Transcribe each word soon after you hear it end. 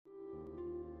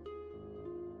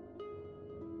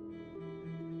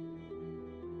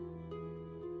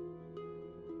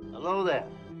Hello there.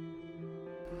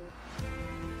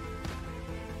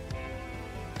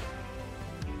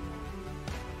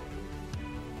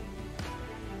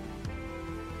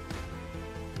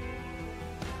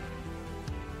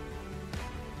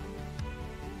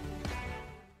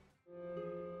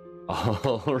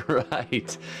 All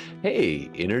right. Hey,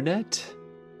 Internet.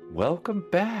 Welcome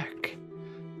back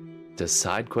to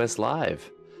SideQuest Live.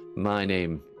 My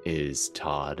name is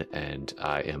Todd, and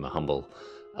I am a humble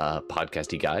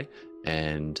podcasty guy,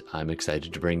 and I'm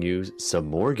excited to bring you some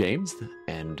more games.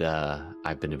 And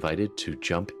I've been invited to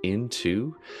jump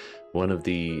into one of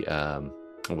the,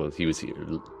 well, he was here.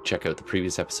 Check out the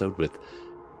previous episode with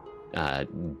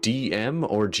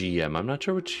DM or GM. I'm not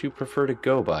sure which you prefer to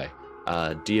go by.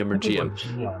 DM or GM?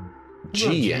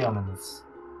 GM.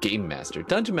 Game Master.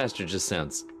 Dungeon Master just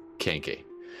sounds kinky.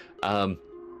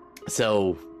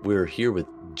 So we're here with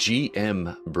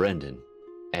GM Brendan,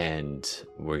 and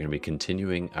we're going to be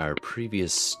continuing our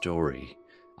previous story.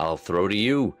 I'll throw to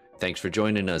you. Thanks for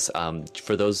joining us.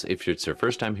 For those, if it's your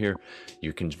first time here,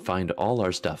 you can find all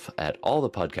our stuff at all the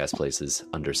podcast places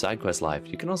under SideQuest Live.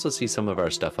 You can also see some of our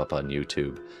stuff up on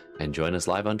YouTube and join us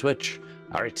live on Twitch.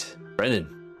 All right,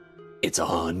 Brendan. It's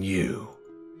on you.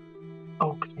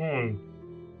 Okay.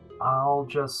 I'll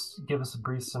just give us a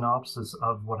brief synopsis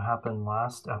of what happened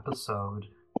last episode,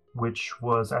 which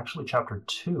was actually chapter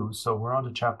 2, so we're on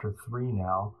to chapter 3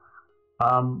 now.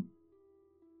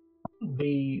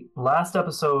 The last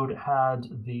episode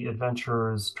had the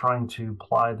adventurers trying to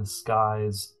ply the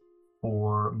skies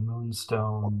for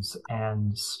moonstones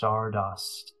and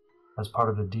stardust as part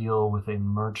of a deal with a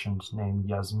merchant named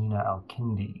Yasmina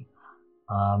Al-Kindi.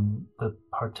 The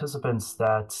participants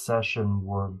that session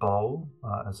were Bo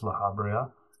as La Habrea.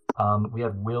 We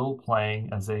had Will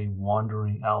playing as a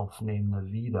wandering elf named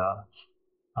Navida.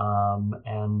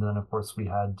 And then, of course, we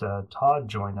had Todd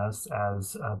join us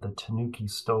as the Tanuki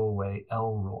stowaway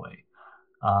Elroy.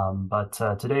 But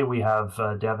today we have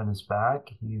Devin is back.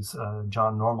 He's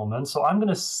John Normalman. So I'm going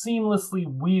to seamlessly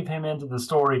weave him into the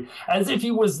story as if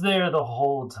he was there the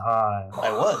whole time.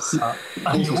 I was.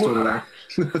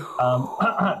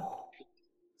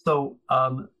 So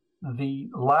the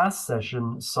last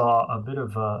session saw a bit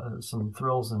of some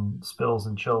thrills and spills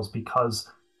and chills because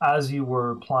as you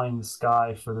were applying the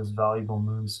sky for this valuable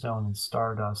moonstone and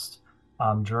stardust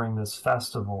during this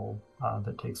festival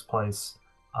that takes place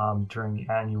during the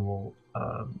annual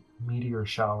meteor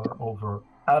shower over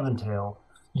Aventale,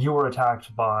 you were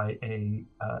attacked by a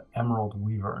emerald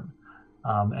wyvern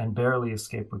and barely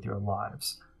escaped with your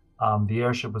lives. The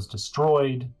airship was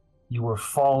destroyed, you were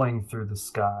falling through the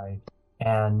sky,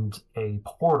 and a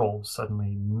portal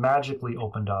suddenly magically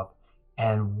opened up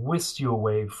and whisked you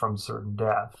away from certain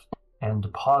death and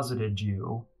deposited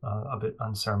you, a bit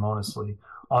unceremoniously,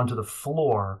 onto the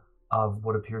floor of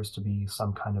what appears to be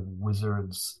some kind of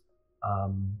wizard's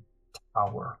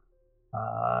tower.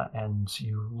 And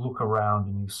you look around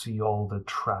and you see all the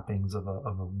trappings of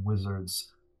a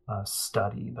wizard's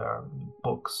study. There are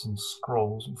books and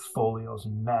scrolls and folios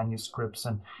and manuscripts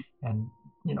and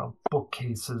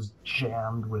bookcases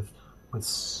jammed with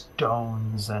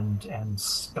stones and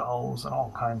skulls and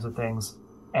all kinds of things.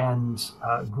 And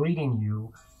greeting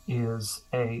you is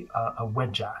a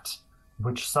wedjat,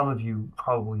 which some of you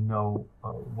probably know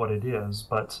what it is,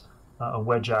 but a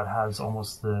wedjat has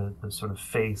almost the sort of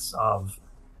face of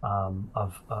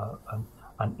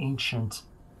an ancient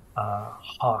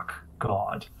hawk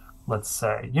god, let's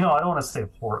say. I don't want to say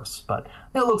horse, but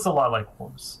it looks a lot like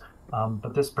horse.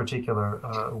 But this particular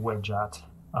wedjat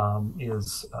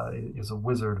is a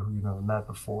wizard who you've never met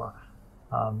before.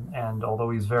 And although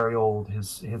he's very old,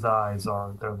 his eyes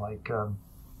they're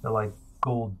like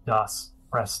gold dust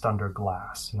pressed under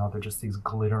glass. They're just these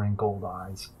glittering gold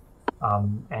eyes.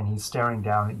 And he's staring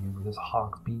down at you with his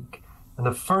hawk beak. And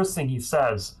the first thing he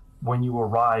says when you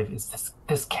arrive is,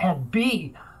 "This can't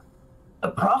be a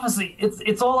prophecy.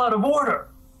 It's all out of order."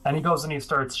 And he goes and he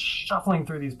starts shuffling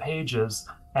through these pages,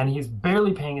 and he's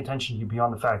barely paying attention to you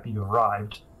beyond the fact that you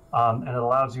arrived. And it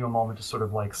allows you a moment to sort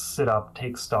of like sit up,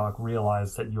 take stock,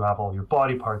 realize that you have all your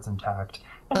body parts intact,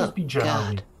 and just be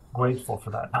generally grateful for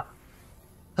that.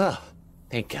 Oh,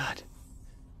 thank God.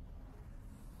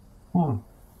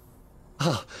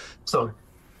 So,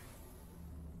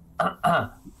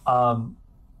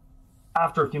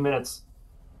 after a few minutes,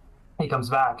 he comes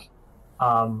back,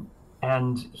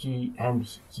 and he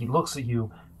looks at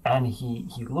you, and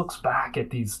he looks back at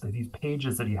these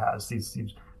pages that he has,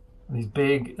 these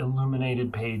big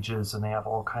illuminated pages, and they have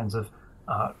all kinds of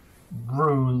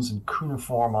runes and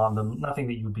cuneiform on them, nothing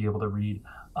that you'd be able to read.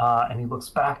 And he looks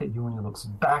back at you, and he looks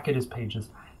back at his pages,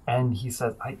 and he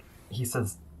says,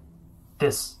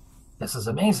 This is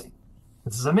amazing.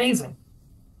 This is amazing.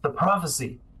 The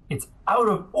prophecy, it's out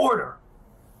of order.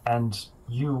 And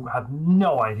you have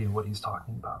no idea what he's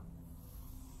talking about.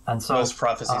 And so Most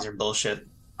prophecies are bullshit.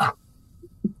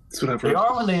 That's what I've they heard.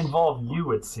 are when they involve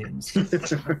you, it seems.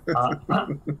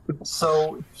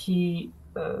 So he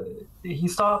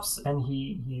stops and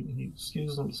he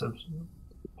excuses himself.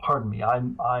 Pardon me,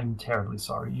 I'm terribly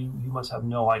sorry. You must have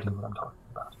no idea what I'm talking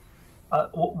about.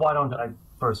 Why don't I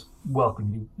first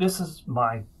welcome you? This is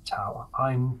my tower.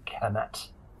 I'm Kemet.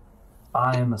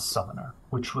 I am a summoner,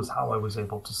 which was how I was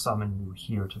able to summon you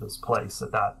here to this place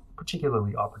at that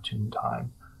particularly opportune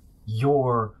time.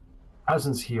 Your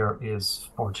presence here is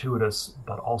fortuitous,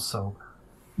 but also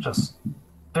just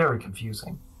very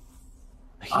confusing.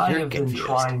 I have been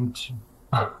trying to...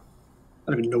 I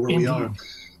don't even know where we are.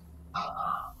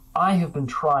 I have been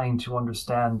trying to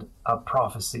understand a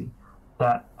prophecy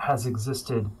that has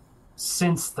existed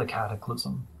since the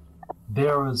cataclysm.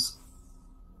 There is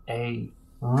a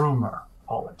rumor,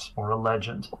 call it, or a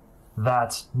legend,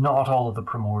 that not all of the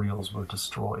primordials were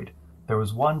destroyed. There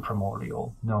was one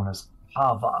primordial known as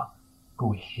Hava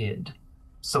who hid.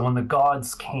 So when the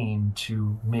gods came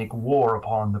to make war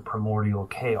upon the primordial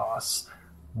chaos,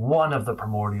 one of the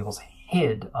primordials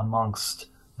hid amongst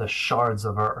the shards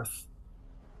of earth.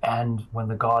 And when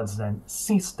the gods then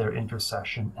ceased their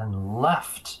intercession and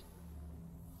left,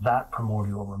 that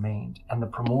primordial remained. And the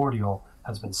primordial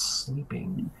has been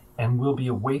sleeping and will be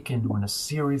awakened when a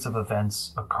series of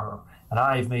events occur. And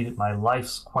I have made it my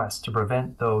life's quest to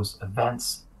prevent those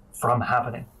events from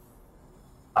happening.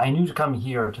 I knew to come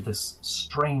here to this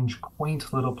strange,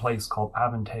 quaint little place called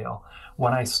Aventale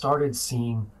when I started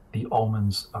seeing the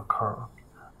omens occur.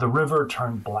 The river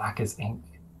turned black as ink.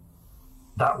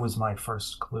 That was my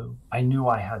first clue. I knew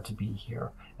I had to be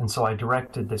here. And so I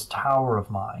directed this tower of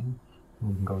mine.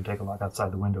 You can go and take a look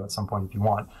outside the window at some point if you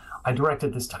want. I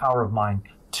directed this tower of mine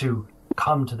to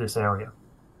come to this area.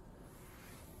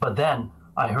 But then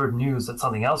I heard news that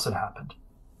something else had happened.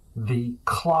 The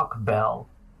clock bell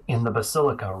in the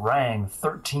basilica rang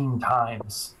 13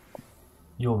 times.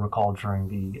 You'll recall during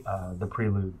the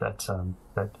prelude that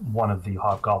one of the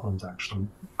hobgoblins actually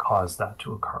caused that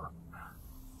to occur.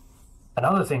 And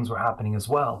other things were happening as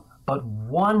well. But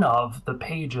one of the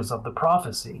pages of the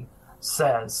prophecy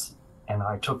says, and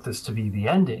I took this to be the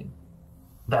ending,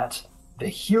 that the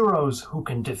heroes who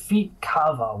can defeat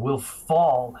Kava will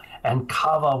fall and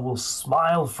Kava will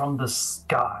smile from the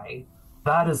sky.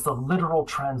 That is the literal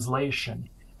translation.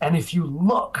 And if you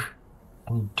look,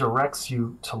 and he directs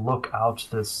you to look out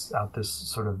this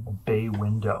sort of bay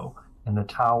window in the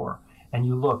tower, and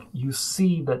you look, you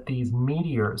see that these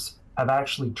meteors have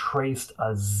actually traced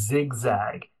a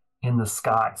zigzag in the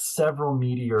sky. Several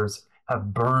meteors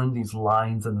have burned these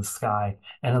lines in the sky,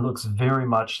 and it looks very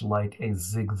much like a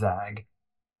zigzag,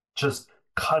 just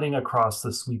cutting across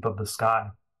the sweep of the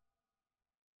sky.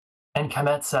 And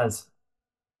Kemet says,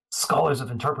 scholars have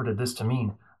interpreted this to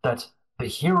mean that the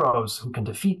heroes who can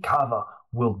defeat Kava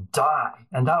will die,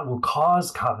 and that will cause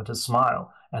Kava to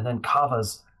smile, and then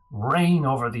Kava's reign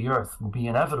over the earth will be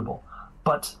inevitable.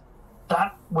 But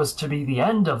that was to be the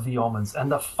end of the omens and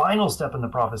the final step in the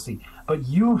prophecy. But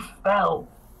you fell,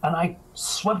 and I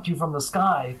swept you from the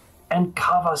sky, and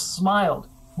Kava smiled,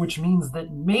 which means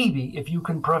that maybe if you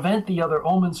can prevent the other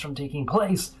omens from taking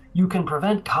place, you can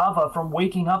prevent Kava from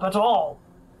waking up at all.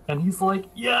 And he's like,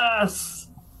 yes!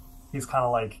 He's kind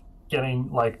of like getting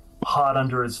like hot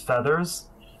under his feathers.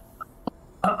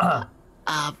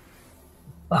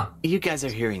 You guys are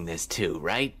hearing this too,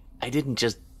 right? I didn't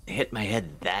just hit my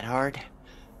head that hard.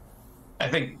 I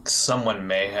think someone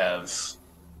may have.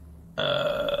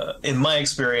 In my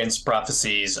experience,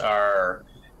 prophecies are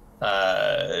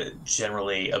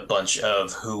generally a bunch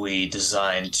of hooey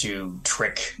designed to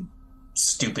trick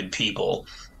stupid people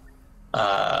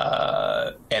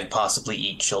and possibly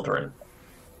eat children.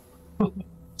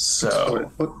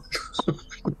 So What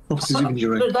was he even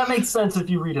doing? That makes sense if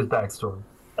you read his backstory.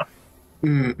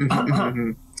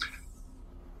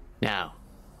 Now,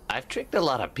 I've tricked a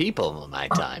lot of people in my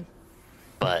time,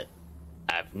 but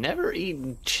I've never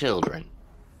eaten children.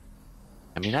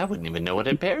 I mean, I wouldn't even know what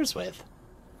it pairs with.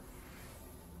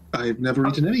 I've never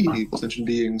eaten any sentient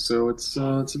being, so it's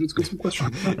a good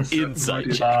question.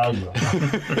 Insight Yeah,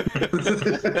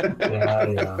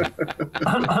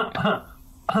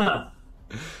 yeah.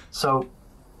 So,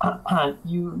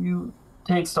 you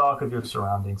take stock of your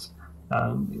surroundings.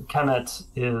 Kemet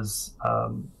is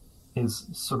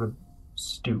sort of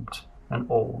stooped and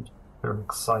old, very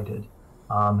excited.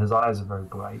 His eyes are very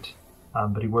bright,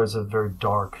 but he wears a very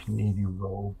dark navy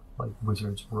robe, like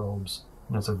wizard's robes,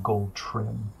 and it's a gold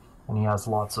trim. and he has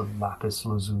lots of lapis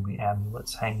lazuli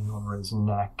amulets hanging over his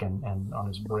neck and on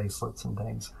his bracelets and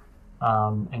things.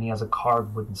 And he has a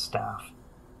carved wooden staff.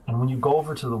 And when you go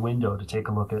over to the window to take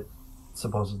a look at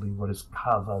supposedly what is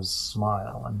Kava's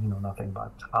smile, and you know nothing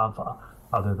about Kava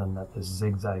other than that this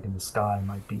zigzag in the sky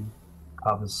might be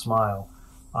Kava's smile,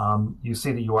 you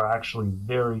see that you are actually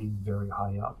very, very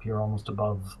high up. You're almost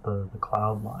above the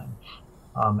cloud line.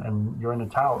 And you're in a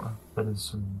tower that is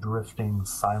sort of drifting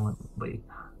silently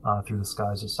through the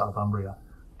skies of Southumbria.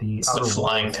 It's a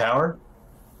flying tower?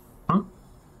 Hmm?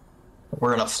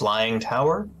 We're in a flying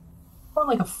tower? More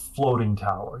like a floating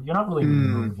tower. You're not really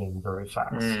moving very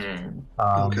fast.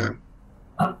 Okay.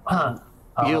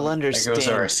 You'll There understand. goes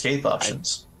our escape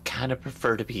options. Kind of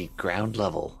prefer to be ground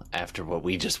level after what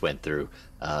we just went through,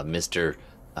 Mr.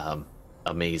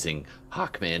 Amazing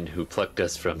Hawkman who plucked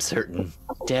us from certain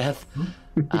death.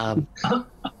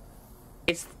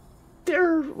 Is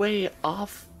there a way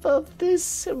off of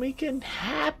this and we can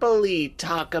happily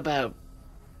talk about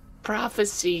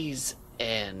prophecies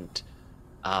and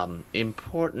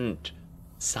important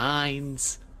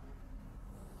signs?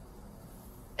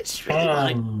 I just really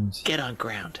want to get on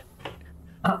ground.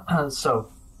 So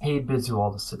he bids you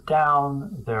all to sit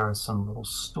down. There are some little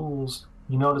stools.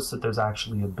 You notice that there's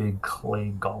actually a big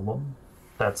clay golem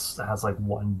that has like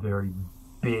one very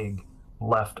big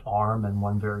left arm and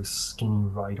one very skinny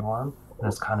right arm.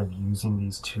 That's kind of using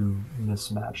these two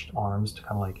mismatched arms to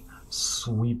kind of like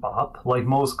sweep up. Like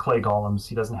most clay golems,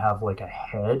 he doesn't have like a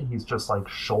head. He's just like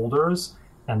shoulders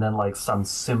and then like some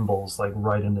symbols like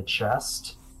right in the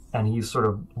chest. And he's sort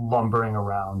of lumbering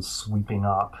around, sweeping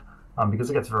up because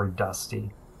it gets very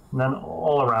dusty. And then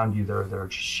all around you, there are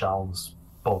shelves,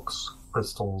 books,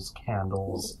 crystals,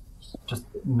 candles, just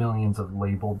millions of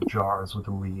labeled jars with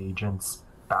reagents,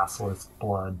 basilisk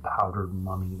blood, powdered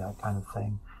mummy, that kind of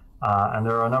thing. And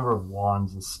there are a number of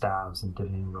wands and staves and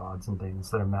divining rods and things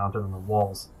that are mounted on the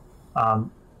walls. And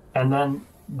then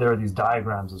there are these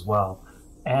diagrams as well.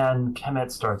 And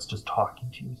Kemet starts just talking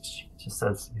to you. He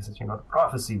says, you know, the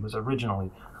prophecy was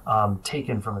originally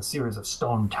taken from a series of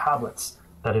stone tablets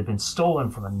that had been stolen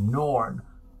from a Norn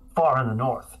far in the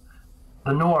north.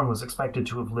 The Norn was expected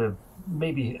to have lived,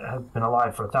 maybe have been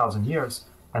alive for 1,000 years,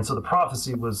 and so the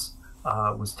prophecy was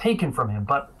taken from him.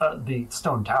 But the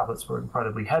stone tablets were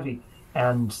incredibly heavy,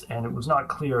 and it was not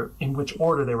clear in which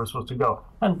order they were supposed to go.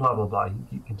 And blah blah blah.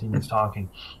 He continues talking,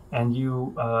 and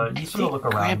you sort of look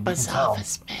around. Grandpa's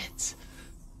office meds.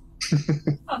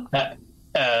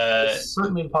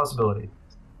 Certainly a possibility.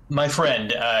 My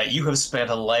friend, you have spent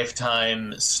a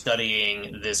lifetime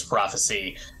studying this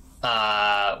prophecy.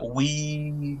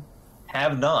 We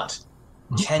have not.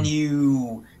 Can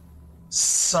you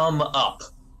sum up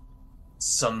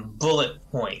some bullet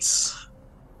points?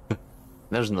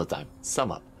 There's no time.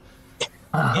 Sum up.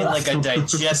 In like a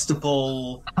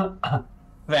digestible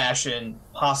fashion,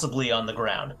 possibly on the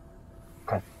ground.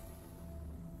 Okay.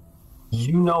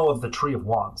 You know of the Tree of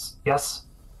Wands, yes?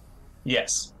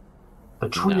 Yes. The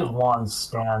Tree No. of Wands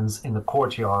stands in the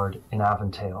courtyard in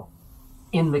Aventale,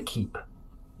 in the keep.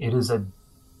 It is a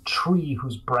tree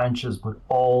whose branches would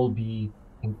all be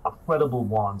incredible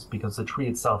wands because the tree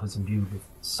itself is imbued with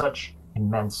such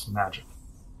immense magic.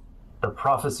 The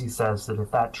prophecy says that if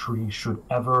that tree should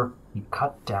ever be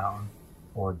cut down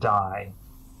or die,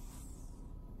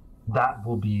 that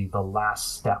will be the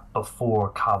last step before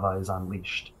Kava is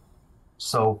unleashed.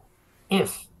 So,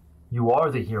 if you are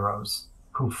the heroes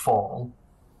who fall,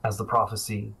 as the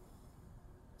prophecy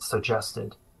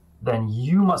suggested, then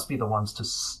you must be the ones to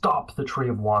stop the Tree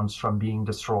of Wands from being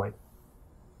destroyed.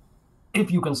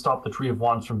 If you can stop the Tree of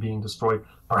Wands from being destroyed,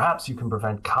 perhaps you can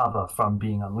prevent Kava from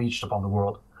being unleashed upon the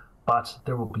world. But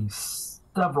there will be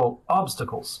several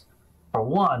obstacles. For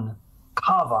one,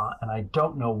 Kava, and I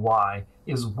don't know why,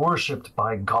 is worshipped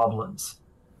by goblins.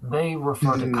 They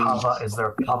refer to Kava as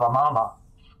their Kava Mama.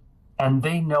 And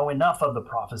they know enough of the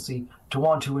prophecy to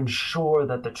want to ensure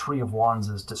that the Tree of Wands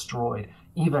is destroyed.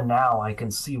 Even now, I can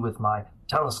see with my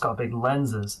telescopic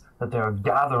lenses that they are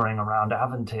gathering around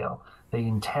Aventale. They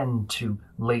intend to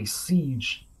lay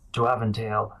siege to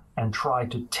Aventale and try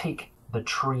to take the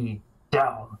tree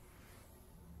down.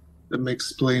 That may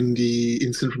explain the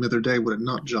incident from the other day, would it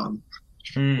not, John?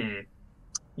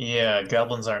 Yeah,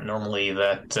 goblins aren't normally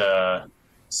that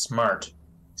smart.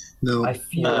 No, I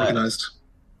feel not organized.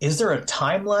 Is there a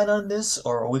timeline on this,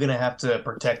 or are we going to have to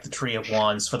protect the Tree of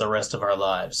Wands for the rest of our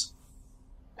lives?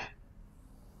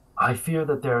 I fear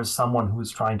that there is someone who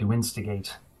is trying to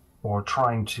instigate or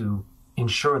trying to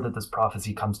ensure that this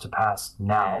prophecy comes to pass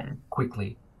now,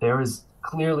 quickly. There is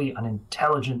clearly an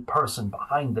intelligent person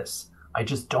behind this. I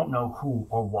just don't know who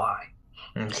or why.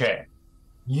 Okay.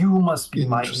 You must be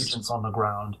my Interesting. agents on the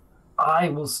ground. I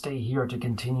will stay here to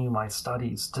continue my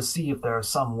studies, to see if there is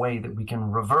some way that we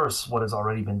can reverse what has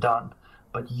already been done.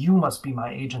 But you must be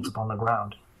my agents upon the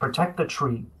ground. Protect the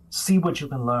tree. See what you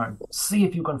can learn. See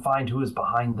if you can find who is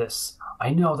behind this.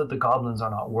 I know that the goblins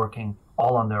are not working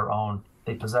all on their own.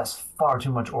 They possess far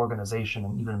too much organization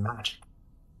and even magic.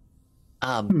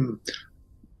 Um,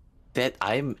 that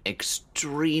I'm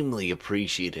extremely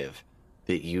appreciative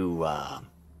that you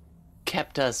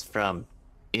kept us from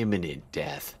imminent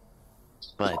death.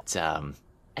 But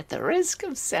at the risk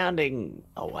of sounding,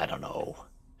 I don't know,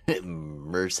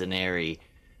 mercenary.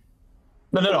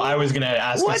 No. I was gonna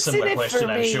ask a What's in similar it for question.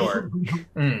 I'm me? sure.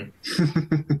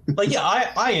 Like,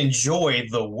 yeah, I enjoy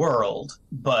the world,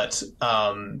 but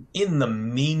in the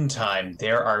meantime,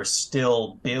 there are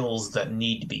still bills that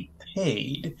need to be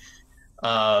paid.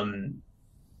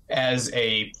 As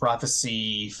a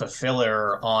prophecy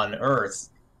fulfiller on Earth,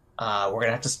 we're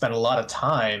gonna have to spend a lot of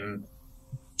time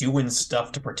doing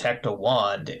stuff to protect a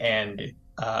wand, and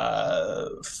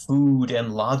food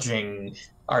and lodging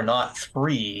are not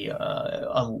free,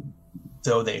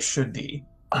 though they should be.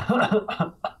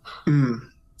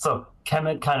 So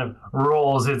Kemet kind of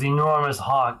rolls his enormous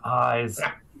hawk eyes,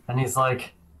 and he's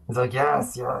like,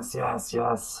 yes, yes, yes,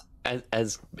 yes.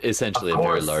 As essentially Of a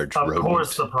very course, large of rodent,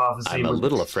 course, the prophecy. I'm a would-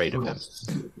 little afraid of him.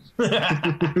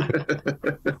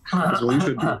 As well you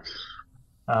should be.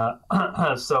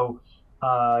 So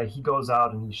he goes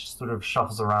out and he sort of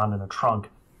shuffles around in a trunk,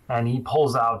 and he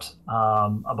pulls out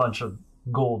a bunch of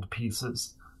gold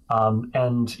pieces.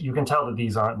 And you can tell that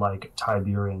these aren't like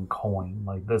Tiberian coin.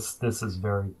 Like this is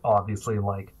very obviously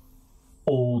like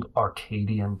old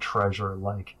Arcadian treasure.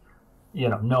 Like,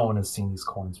 no one has seen these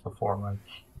coins before, right?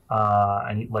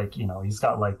 And he's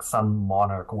got like some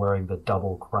monarch wearing the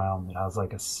double crown that has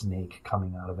like a snake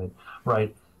coming out of it,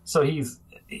 right? So he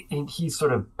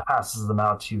sort of passes them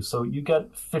out to you. So you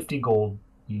get 50 gold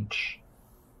each.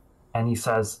 And he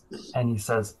says,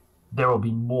 there will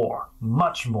be more,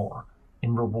 much more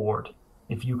in reward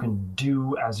if you can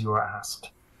do as you are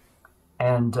asked.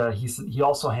 And he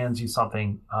also hands you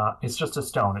something. It's just a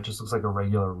stone. It just looks like a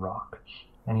regular rock.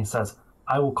 And he says,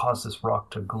 I will cause this rock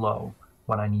to glow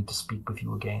when I need to speak with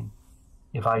you again.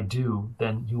 If I do,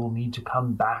 then you will need to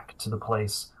come back to the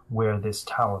place where this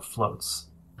tower floats.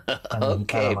 And then he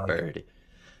Okay, kinda, like- bird.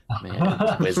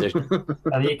 Man, wizard.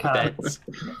 And he kind That's of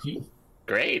he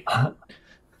great.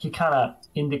 he kind of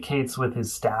indicates with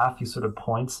his staff. He sort of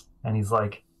points, and he's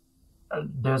like,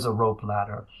 "There's a rope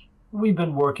ladder. We've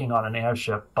been working on an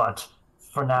airship, but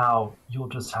for now, you'll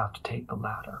just have to take the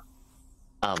ladder."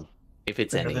 If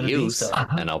it's Better any than a use, beast,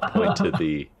 And I'll point to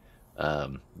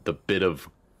the bit of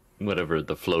whatever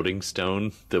the floating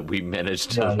stone that we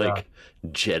managed to Yeah.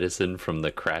 jettison from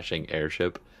the crashing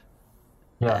airship.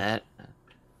 Yeah. that,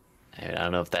 I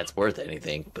don't know if that's worth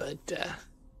anything, but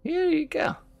here you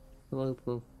go.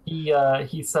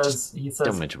 He says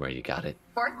Don't mention where you got it.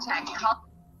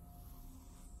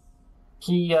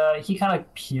 he kind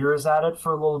of peers at it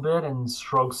for a little bit and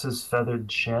strokes his feathered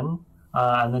chin,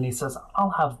 and then he says, "I'll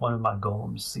have one of my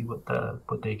golems see what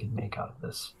they can make out of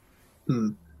this."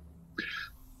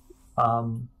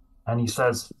 And he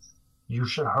says, "You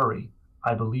should hurry.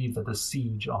 I believe that the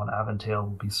siege on Aventail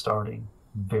will be starting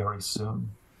very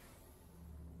soon."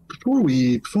 Before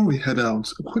we head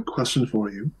out, a quick question for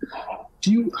you.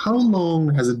 How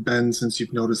long has it been since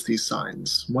you've noticed these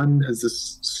signs? When has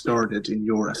this started in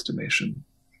your estimation?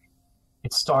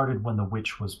 It started when the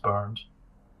witch was burned.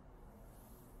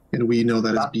 And we know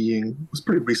that was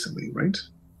pretty recently, right?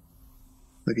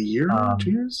 Like a year,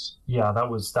 2 years? Yeah, that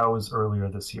was earlier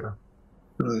this year.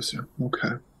 Earlier this year.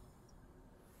 Okay.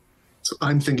 So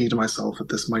I'm thinking to myself that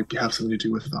this might have something to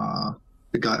do with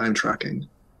the guy I'm tracking.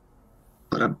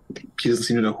 But he doesn't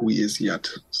seem to know who he is yet,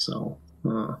 so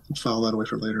I'll file that away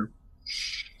for later.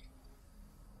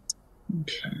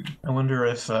 Okay. I wonder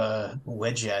if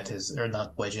Wedget is, or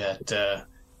not Wedget,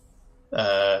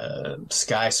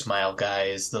 Sky Smile guy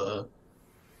is the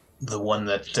one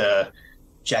that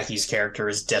Jackie's character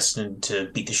is destined to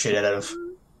beat the shit out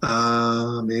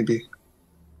of. Maybe.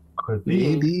 Could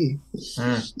be. Maybe.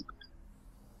 A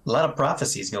lot of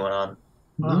prophecies going on.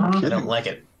 No Mhm. I kidding. don't like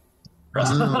it.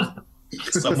 Trust me.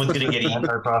 Someone's gonna get eaten.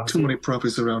 Anti-prophecy. Too many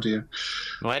prophecies around here.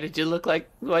 Why'd you look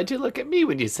at me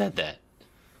when you said that?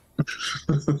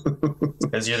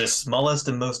 Because you're the smallest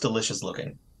and most delicious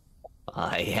looking.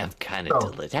 I am kind of Oh.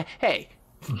 delicious. Hey,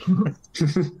 I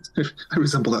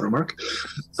resemble that remark.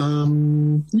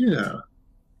 Yeah.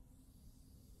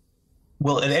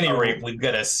 Well, at any rate, we've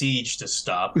got a siege to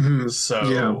stop. Mhm.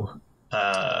 So,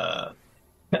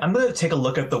 I'm going to take a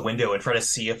look at the window and try to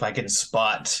see if I can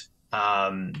spot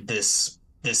this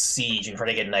siege and try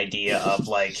to get an idea of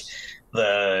like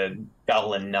the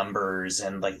goblin numbers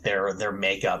and like their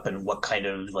makeup and what kind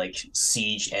of like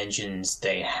siege engines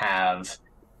they have.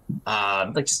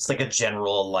 Like just like a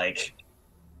general like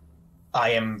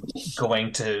I am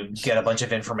going to get a bunch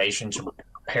of information to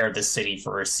prepare the city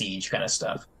for a siege kind of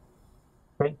stuff.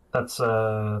 Okay, that's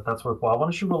worthwhile. Why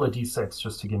don't you roll a d6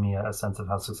 just to give me a sense of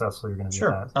how successful you're going to be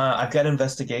Sure. at that? I've got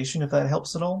investigation if that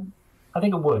helps at all. I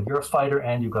think it would. You're a fighter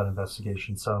and you've got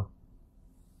investigation, so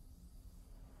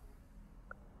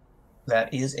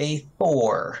That is a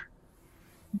 4.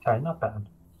 okay, not bad.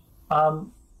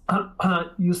 Um,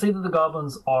 you say that the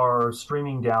goblins are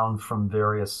streaming down from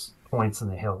various points in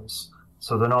the hills,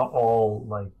 so they're not all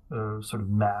like sort of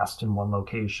massed in one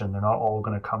location. They're not all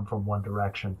going to come from one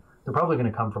direction. They're probably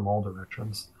going to come from all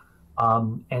directions.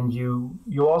 And you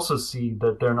also see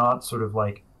that they're not sort of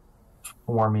like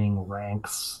forming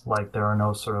ranks. Like there are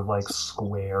no sort of like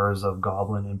squares of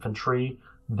goblin infantry.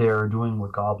 They're doing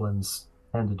what goblins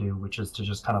tend to do, which is to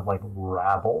just kind of like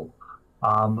rabble.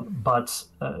 But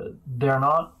they're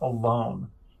not alone.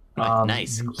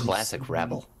 Nice, classic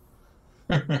rabble.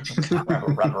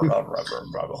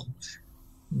 Rubble.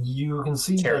 You can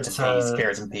see Carrots that and peas,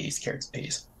 carrots and peas, carrots and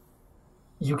peas.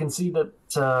 you can see that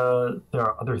there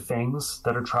are other things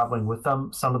that are traveling with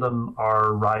them. Some of them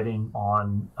are riding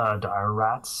on dire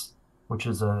rats, which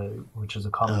is a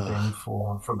common thing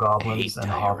for goblins and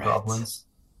hobgoblins.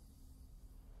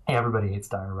 Everybody hates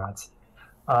dire rats.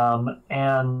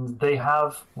 And they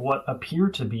have what appear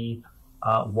to be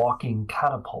walking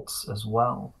catapults as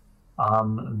well.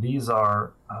 These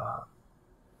are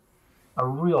a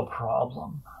real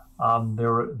problem.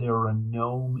 They're a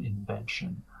gnome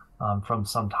invention from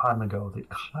some time ago that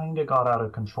kind of got out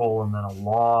of control, and then a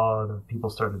lot of people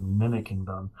started mimicking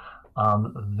them.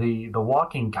 The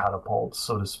walking catapult,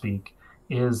 so to speak,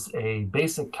 is a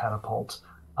basic catapult,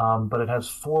 but it has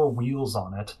 4 wheels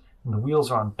on it, and the wheels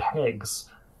are on pegs.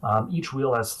 Each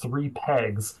wheel has 3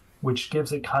 pegs, which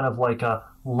gives it kind of like a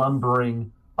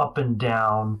lumbering up and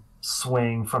down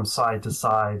swing from side to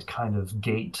side kind of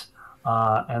gait.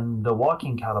 And the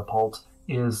walking catapult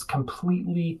is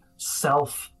completely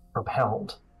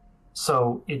self-propelled.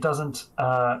 So it doesn't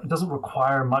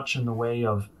require much in the way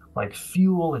of like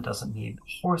fuel. It doesn't need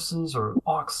horses or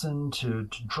oxen to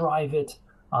drive it.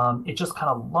 It just kind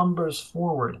of lumbers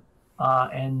forward,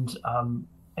 and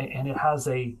it has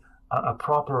a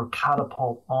proper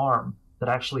catapult arm that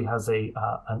actually has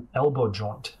an elbow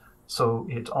joint. So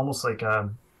it's almost like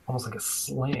a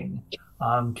sling.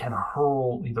 Can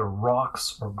hurl either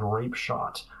rocks or grape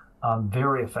shot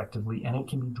very effectively, and it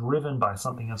can be driven by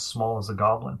something as small as a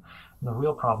goblin. And the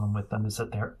real problem with them is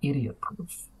that they're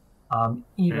idiot-proof.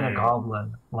 Even a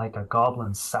goblin, like a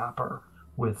goblin sapper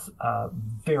with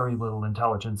very little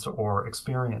intelligence or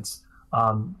experience,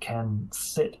 can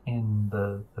sit in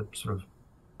the sort of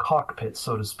cockpit,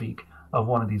 so to speak, of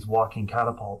one of these walking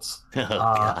catapults. Oh,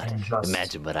 God. And just,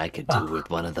 Imagine what I could do with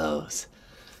one of those.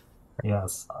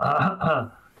 Yes.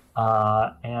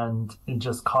 And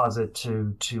just cause it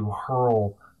to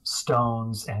hurl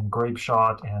stones and grape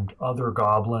shot and other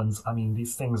goblins. I mean,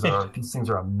 these things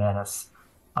are a menace.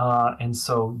 And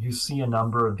so you see a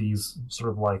number of these sort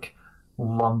of like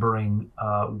lumbering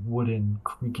wooden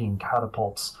creaking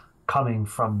catapults coming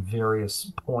from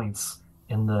various points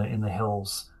in the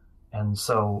hills. And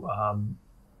so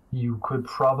you could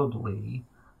probably,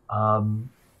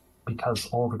 because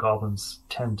all the goblins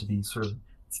tend to be sort of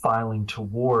filing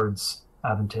towards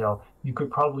Aventail, you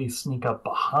could probably sneak up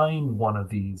behind one of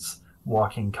these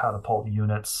walking catapult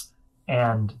units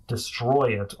and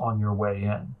destroy it on your way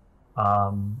in,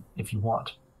 if you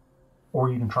want. Or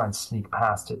you can try and sneak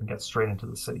past it and get straight into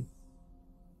the city.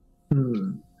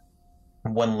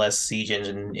 One less siege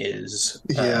engine is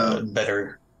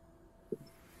better.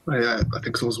 I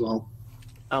think so as well.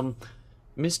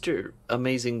 Mr.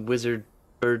 Amazing Wizard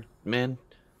Birdman,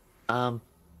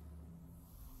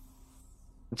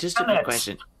 just a quick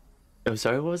question. Oh,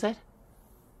 sorry, what was that?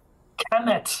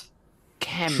 Kemet.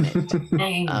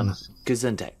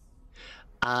 Gesundheit.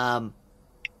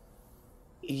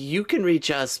 You can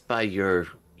reach us by your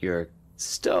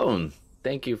stone.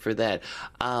 Thank you for that.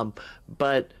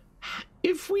 But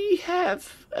if we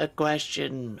have a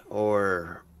question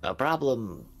or a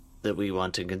problem that we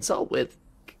want to consult with,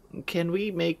 can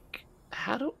we make...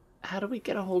 How do we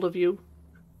get a hold of you?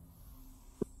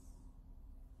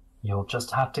 You'll just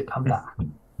have to come back.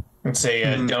 It's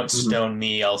a don't stone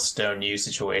me, I'll stone you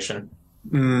situation.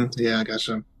 Yeah, I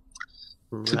gotcha.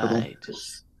 Right.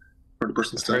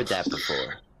 Person stuff. Heard that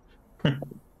before.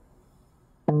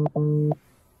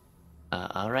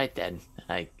 All right then.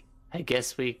 I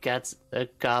guess we got a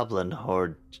goblin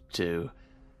horde to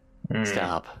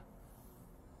stop.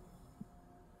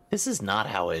 This is not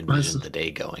how I envisioned the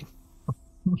day going.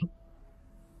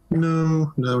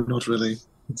 No, not really.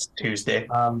 It's Tuesday.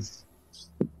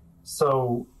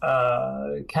 So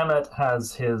Kemet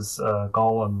has his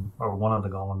golem, or one of the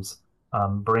golems,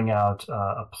 bring out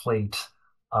a plate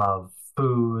of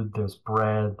food. There's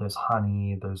bread, there's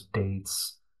honey, there's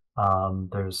dates,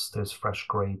 there's fresh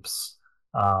grapes,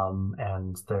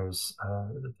 and there's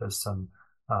some.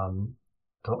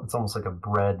 It's almost like a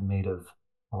bread made of,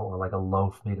 or like a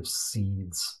loaf made of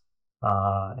seeds.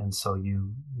 And so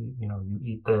you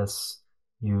eat this.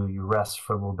 You rest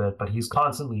for a little bit, but he's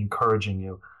constantly encouraging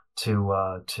you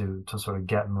to sort of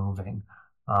get moving.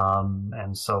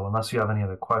 And so unless you have any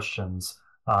other questions,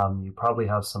 you probably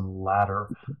have some ladder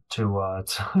to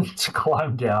to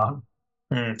climb down.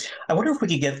 I wonder if we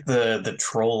could get the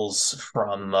trolls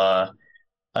from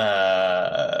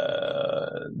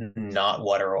not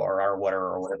water or our water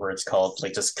or whatever it's called,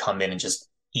 like just come in and just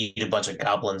eat a bunch of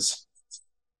goblins.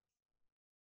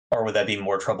 Or would that be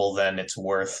more trouble than it's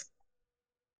worth?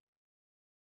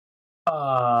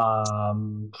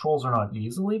 Trolls are not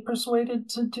easily persuaded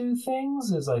to do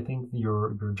things, is I think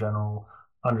your general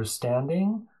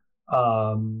understanding.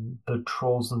 The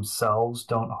trolls themselves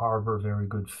don't harbor very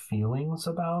good feelings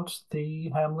about the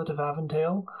hamlet of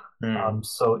Avondale.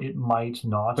 So it might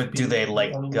not But be do they an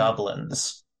like enemy.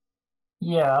 goblins?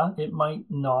 Yeah, it might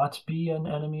not be an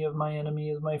enemy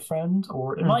is my friend,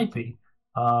 or it might be.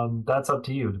 That's up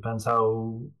to you. Depends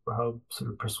how sort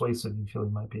of persuasive you feel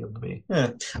you might be able to be. I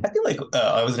feel like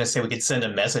I was going to say we could send a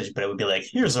message, but it would be like,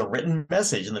 here's a written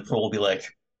message, and the troll will be like,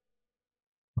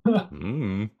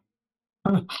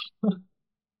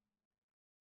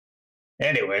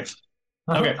 Anyway.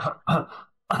 Okay.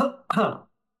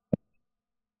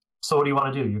 So what do you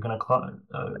want to do? You're going to climb?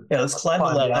 Let's climb the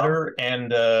climb down? ladder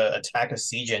and attack a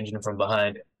siege engine from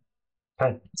behind.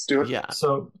 Okay. Let's do it. Yeah,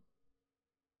 So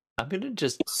I'm gonna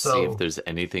just see if there's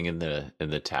anything in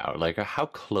the tower. Like, how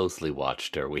closely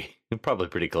watched are we? Probably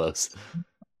pretty close.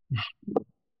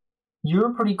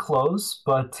 you're pretty close,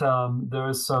 but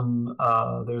there's some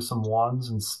wands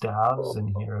and staves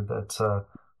in here that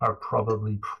are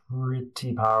probably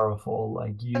pretty powerful.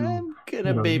 Like I'm gonna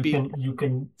you know, maybe you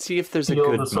can see if there's a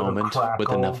feel the good sort of moment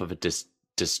with enough crackle. of a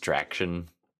distraction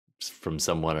from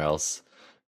someone else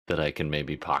that I can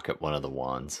maybe pocket one of the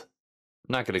wands.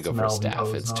 I'm not gonna go for a Smell the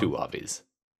staff. It's ozone. too obvious.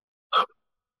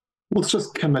 Well, it's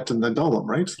just Kemet and the Golem,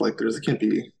 right? Like, it can't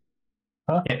be.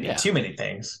 Yeah. Too many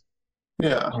things.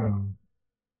 Yeah.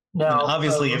 Now,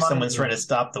 Obviously, if remind someone's me- trying to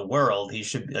stop the world, he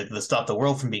should like to stop the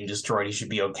world from being destroyed. He should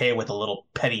be okay with a little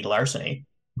petty larceny.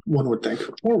 One would think.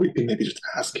 Or we could maybe just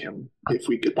ask him if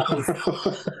we could.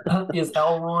 is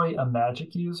Elroy a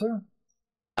magic user?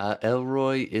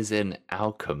 Elroy is an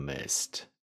alchemist,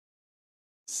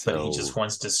 But so he just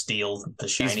wants to steal the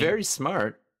shiny. he's very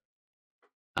smart.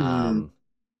 Hmm.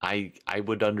 I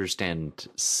would understand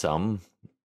some.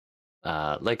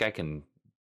 Like, I can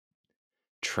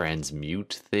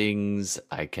transmute things.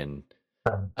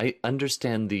 I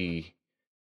understand the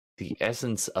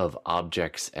essence of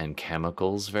objects and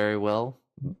chemicals very well.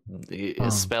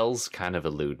 Spells kind of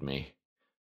elude me.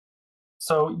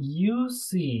 So you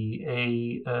see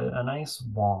a nice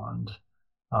wand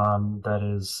that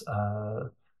is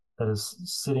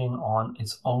sitting on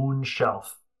its own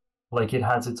shelf, like it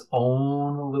has its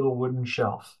own little wooden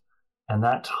shelf, and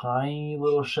that tiny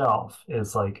little shelf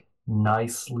is like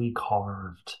nicely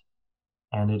carved,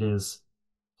 and it is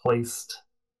placed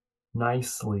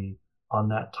nicely on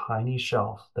that tiny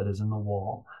shelf that is in the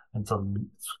wall. And so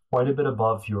it's quite a bit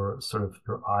above your sort of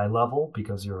your eye level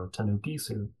because you're a tanuki,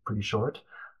 so you're pretty short.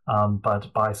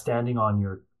 But by standing on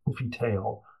your poofy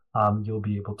tail, you'll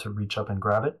be able to reach up and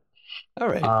grab it. All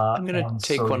right, I'm gonna and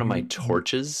take so one of my you-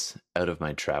 torches out of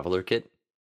my traveler kit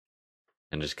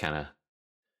and just kind of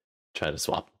try to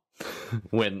swap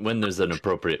when there's an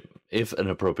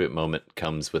appropriate moment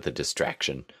comes with a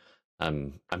distraction.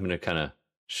 I'm gonna kind of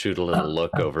shoot a little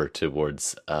look over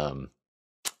towards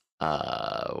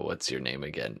what's your name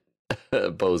again?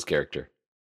 Bo's character,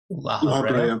 La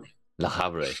Habrea. La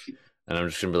Habre, and I'm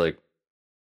just gonna be like,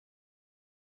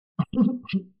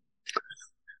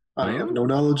 I have no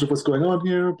knowledge of what's going on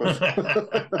here, but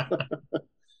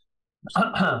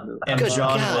And good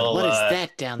John God, will. what is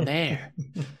that down there?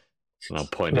 And I'll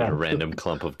point at Yeah. a random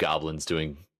clump of goblins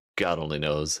doing God only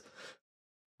knows.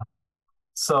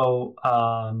 So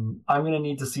I'm going to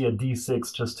need to see a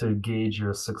D6 just to gauge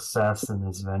your success in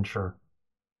this venture.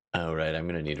 All right, I'm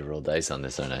gonna need to roll dice on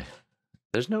this, aren't I?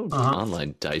 There's no Uh-huh.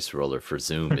 online dice roller for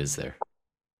Zoom, is there? I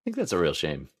think that's a real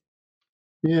shame.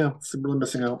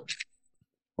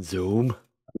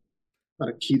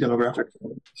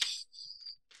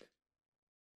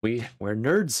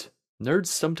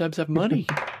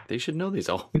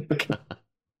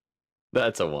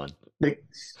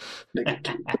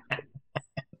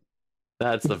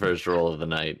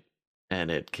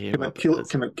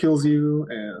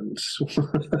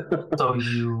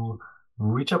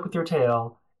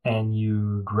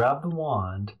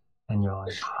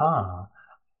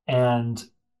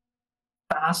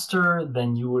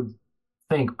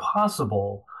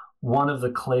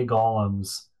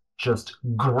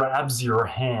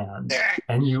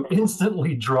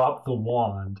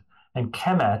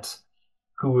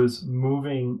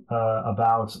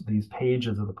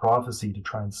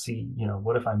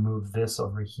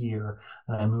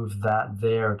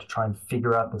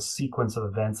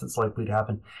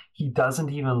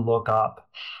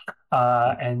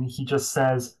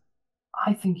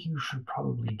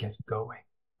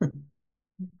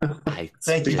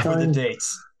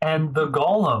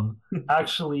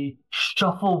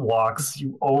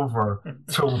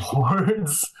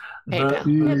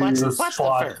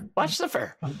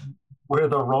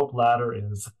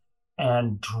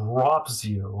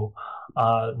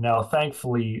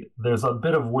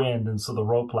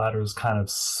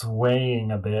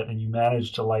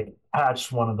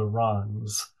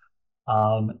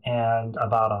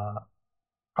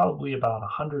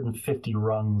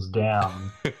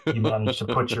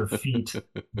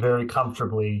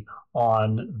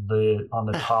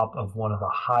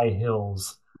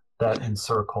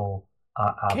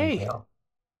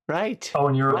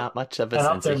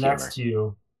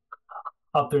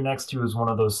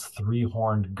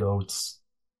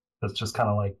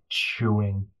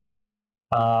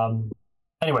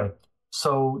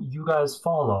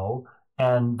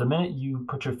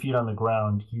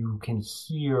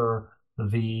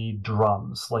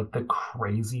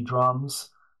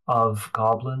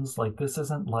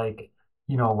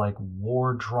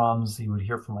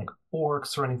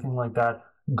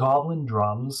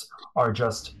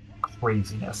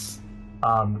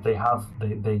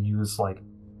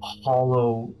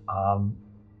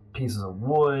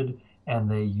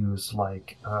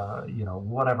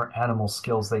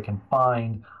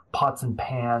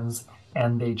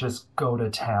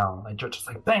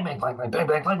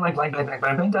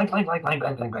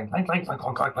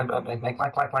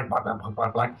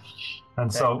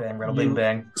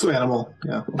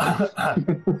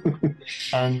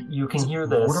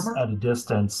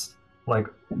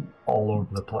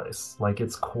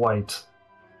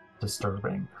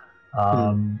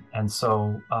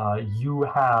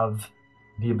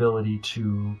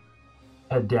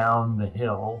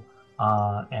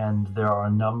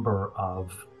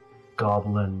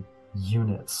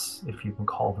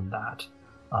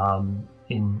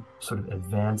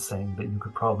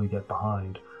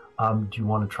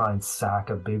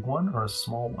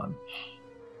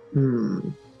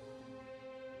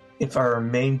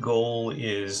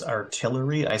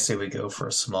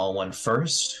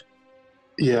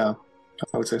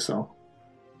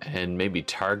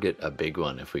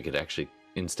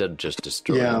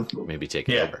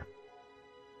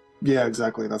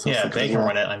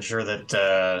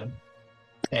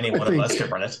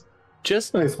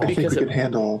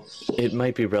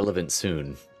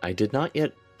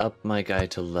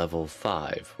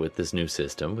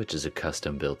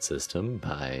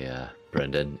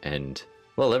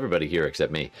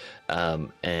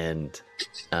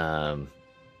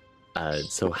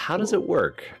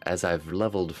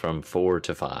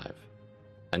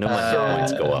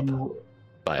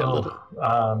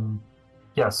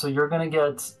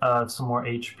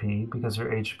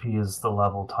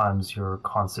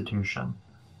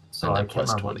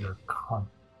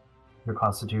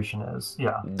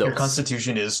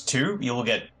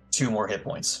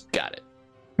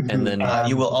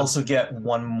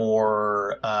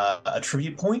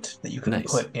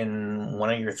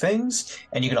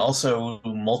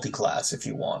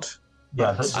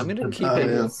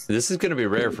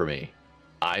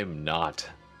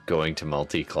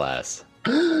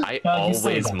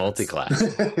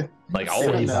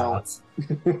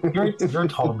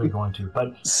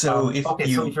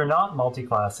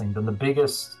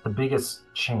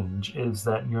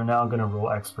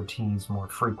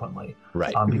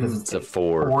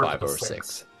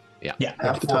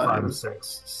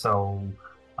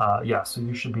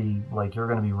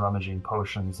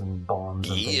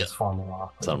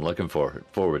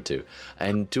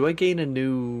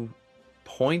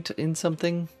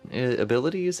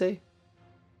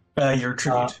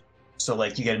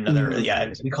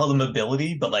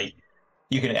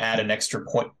 you can add an extra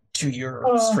point to your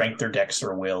strength or dex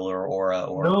or will or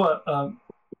No,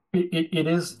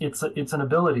 it's an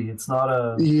ability. It's not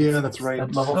a. Yeah, that's right.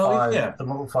 At level Oh, 5. yeah. At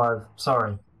level 5.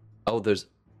 Sorry. Oh, there's.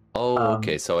 Oh,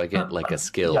 okay. So I get like a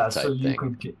skill Yeah, type so you thing.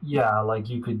 could get, like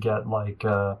you could get like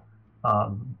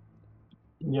um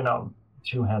you know,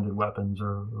 two-handed weapons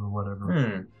or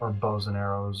whatever, or bows and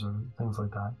arrows or things like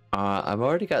that. I've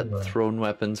already got Right. thrown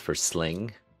weapons for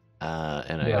sling,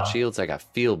 and I Yeah. got shields. I got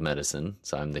field medicine,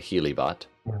 so I'm the Healy bot,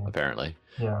 Yeah. apparently.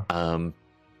 Yeah.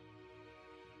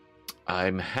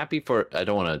 I'm happy for. I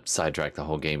don't want to sidetrack the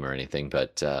whole game or anything,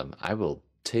 but I will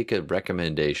take a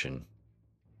recommendation.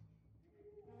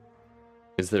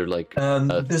 Is there like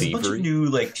a there's thievery? a bunch of new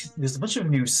there's a bunch of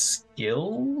new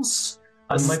skills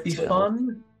that might be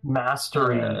fun.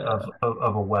 Mastery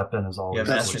of a weapon is always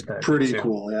mastery's good. good. Pretty too.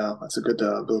 cool. Yeah, that's a good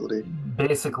ability.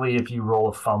 Basically, if you roll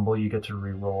a fumble, you get to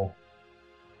re-roll.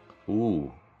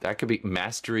 Ooh, that could be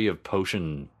mastery of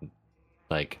potion,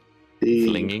 like The-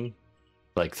 flinging,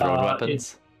 like thrown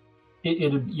weapons.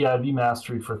 It'd be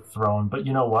mastery for thrown, but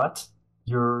you know what?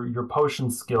 Your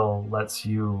potion skill lets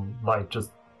you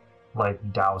just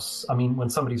douse. I mean, when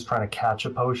somebody's trying to catch a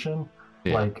potion,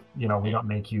 Yeah. we don't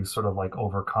make you sort of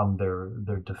overcome their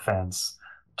defense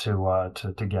to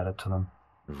get it to them.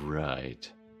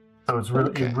 Right. So it's really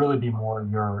Okay. it'd really be more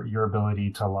your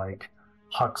ability to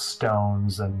huck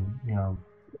stones and things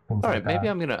All like right, maybe that.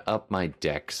 I'm gonna up my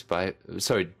dex by.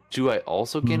 Sorry, do I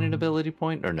also gain an ability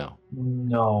point or no?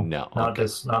 No, No, not okay.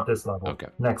 this level. Okay.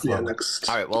 Next Yeah, level. next.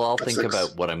 All right, well, I'll think 6.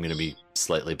 about what I'm gonna be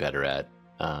slightly better at,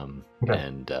 Okay.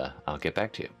 and I'll get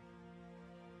back to you.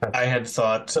 I had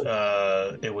thought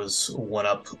it was one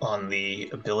up on the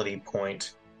ability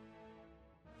point.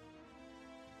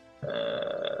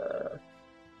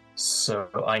 So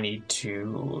I need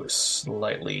to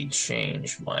slightly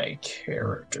change my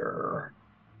character.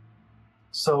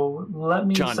 So let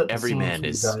me John, set the every scene man for you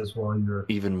is- guys while you're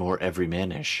Even more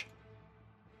everymanish.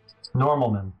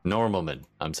 Normalman. Normalman.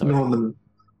 I'm sorry. Norman.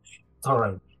 It's all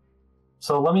right.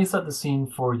 So let me set the scene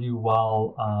for you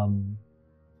while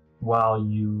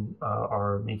you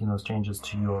are making those changes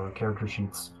to your character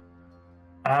sheets.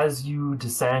 As you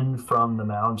descend from the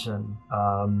mountain,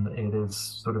 it is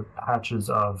sort of patches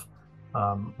of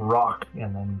rock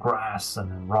and then grass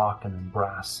and then rock and then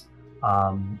grass,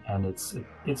 and it's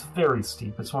very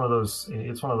steep. It's one of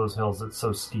those hills that's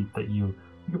so steep that you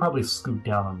could probably scoot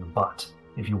down on your butt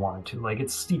if you wanted to.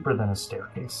 It's steeper than a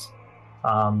staircase,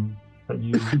 but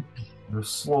you're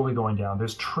slowly going down.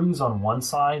 There's trees on one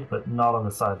side, but not on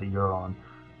the side that you're on,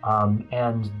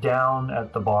 and down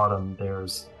at the bottom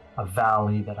there's a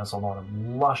valley that has a lot of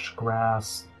lush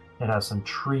grass. It has some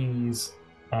trees,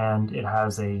 and it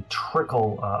has a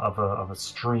trickle of a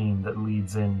stream that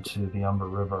leads into the Umber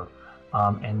River.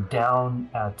 And down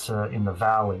in the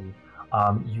valley,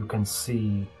 you can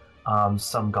see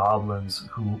some goblins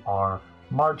who are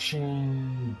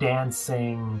marching,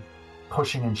 dancing,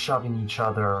 pushing and shoving each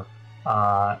other,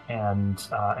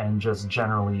 and just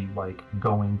generally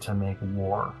going to make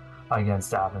war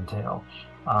against Aventail.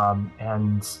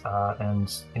 And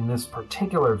in this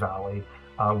particular valley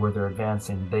where they're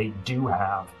advancing, they do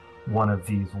have one of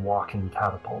these walking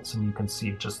catapults, and you can see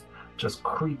it just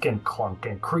creak and clunk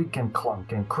and creak and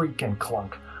clunk and creak and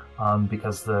clunk,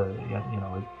 because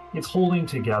it's holding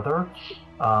together,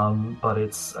 but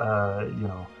it's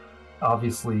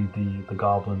obviously the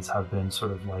goblins have been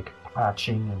sort of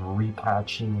patching and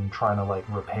repatching and trying to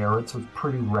repair it, so it's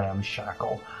pretty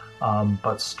ramshackle,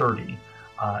 but sturdy.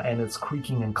 And it's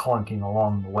creaking and clunking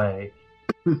along the way.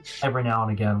 Every now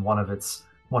and again, one of its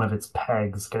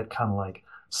pegs get kind of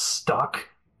stuck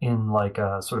in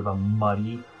a sort of a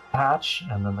muddy patch,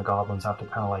 and then the goblins have to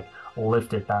kind of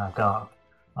lift it back up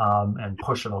and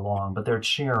push it along. But they're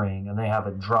cheering, and they have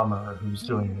a drummer who's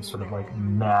doing this sort of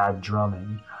mad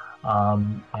drumming,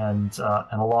 and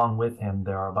along with him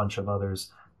there are a bunch of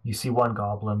others. You see one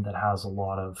goblin that has a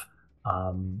lot of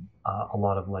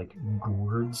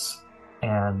gourds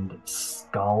and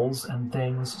skulls and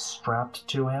things strapped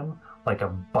to him, a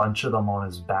bunch of them on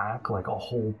his back, a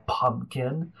whole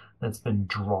pumpkin that's been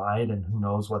dried, and who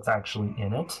knows what's actually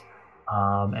in it.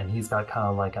 And he's got kind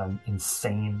of an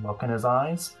insane look in his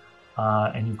eyes.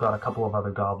 And you've got a couple of other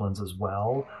goblins as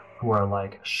well who are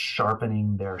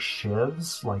sharpening their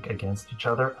shivs against each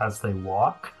other as they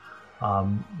walk.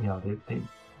 They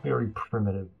very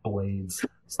primitive blades.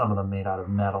 Some of them made out of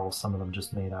metal, some of them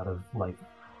just made out of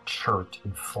chert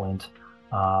and flint,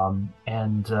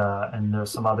 and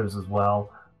there's some others as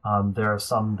well. There are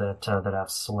some that have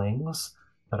slings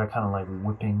that are kind of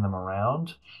whipping them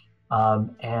around,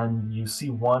 and you see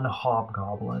one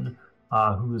hobgoblin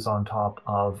who is on top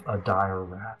of a dire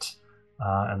rat.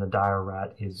 And the dire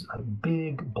rat is a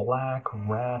big black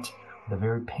rat with a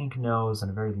very pink nose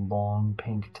and a very long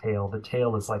pink tail. The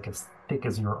tail is like as thick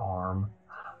as your arm.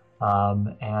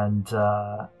 And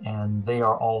they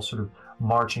are all sort of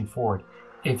marching forward.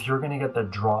 If you're going to get the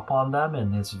drop on them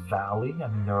in this valley, I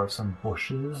mean, there are some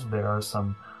bushes, there are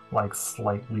some like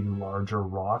slightly larger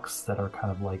rocks that are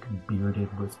kind of like bearded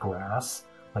with grass,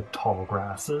 like tall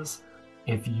grasses.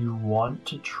 If you want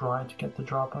to try to get the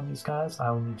drop on these guys, I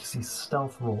will need to see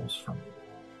stealth rolls from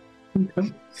you.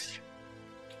 Okay.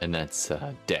 And that's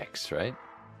Dex, right?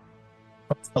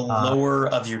 The lower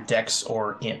of your dex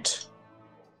or int.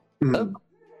 Oh,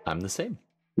 I'm the same.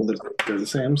 Well, they're the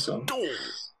same, so.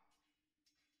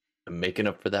 I'm making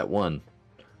up for that one.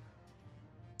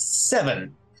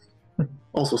 7.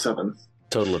 Also 7.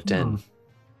 Total of 10.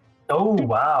 Oh,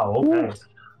 wow.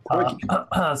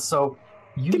 Okay. So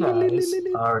you guys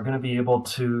are going to be able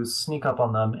to sneak up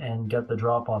on them and get the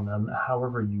drop on them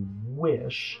however you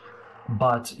wish,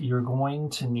 but you're going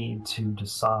to need to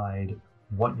decide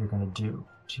what you're going to do.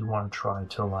 Do you want to try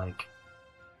to, like,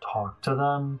 talk to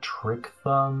them, trick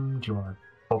them? Do you want to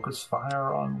focus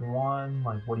fire on one?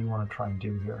 Like, what do you want to try and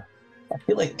do here? I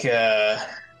feel like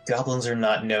goblins are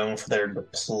not known for their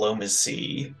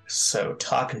diplomacy, so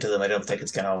talking to them I don't think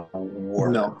it's going to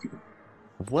work. No.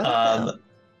 What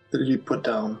Did you put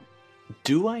down?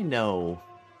 do I know?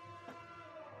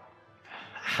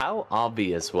 How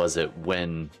obvious was it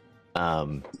when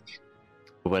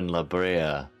La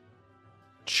Brea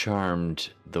charmed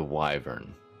the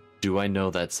wyvern? Do I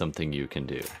know that's something you can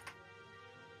do?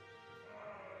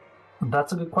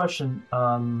 That's a good question.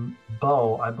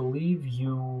 Bo, I believe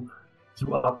you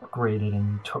upgraded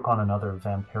and you took on another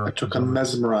vampiric. I took a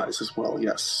mesmerize as well,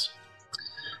 yes.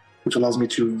 Which allows me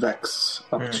to vex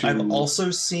up to... I've also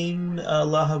seen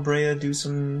La Habrea do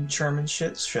some charm and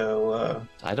shit, so...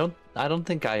 I don't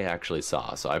think I actually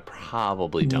saw, so I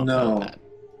probably don't know that.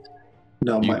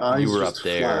 No, my eyes you were just up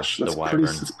there, flash. the That's wyvern.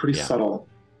 it's pretty Yeah. subtle.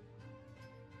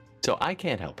 So I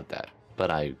can't help with that,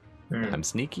 but I'm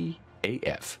sneaky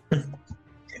AF.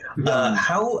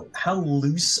 How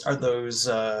loose are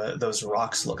those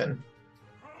rocks looking?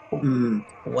 One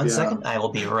Yeah. second, I will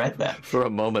be right back. For a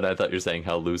moment, I thought you were saying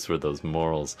how loose were those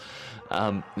morals.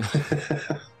 My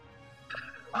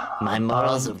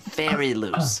morals are very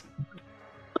loose.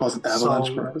 Cause an avalanche,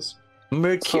 So- perhaps?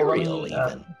 Mercurial, So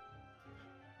even.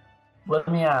 let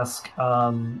me ask.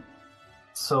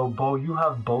 So, Bo, you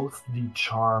have both the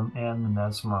charm and the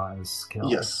mesmerize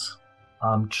skill. Yes.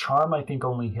 Charm, I think,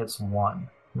 only hits one.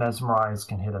 Mesmerize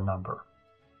can hit a number.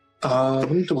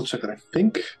 Let me double check that.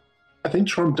 I think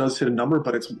Charm does hit a number,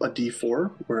 but it's a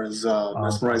D4, whereas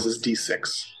Mesmerize is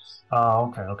D6.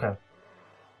 Oh, okay.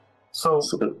 So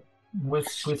that,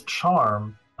 with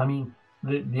charm, I mean,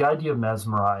 the idea of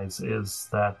mesmerize is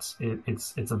that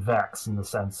it's a vex in the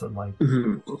sense that, like,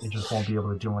 mhm, you just won't be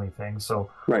able to do anything. So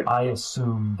right. I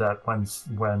assume that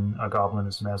when a goblin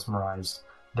is mesmerized,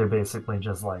 they're basically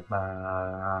just like,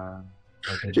 like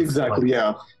they just, Exactly, like,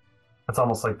 yeah. it's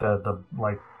almost like the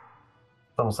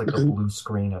blue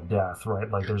screen of death, right?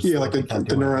 Like there's Yeah, like they can't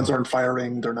the do neurons anything. aren't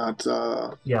firing, they're not...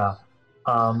 Yeah.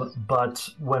 But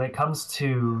when it comes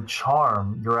to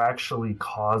charm, you're actually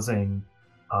causing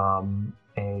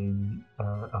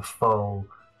a foe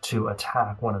to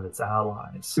attack one of its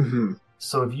allies. mhm,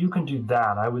 So if you can do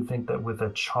that, I would think that with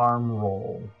a charm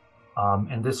roll,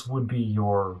 and this would be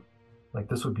your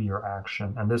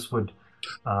action, and this would,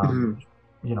 mhm.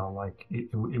 like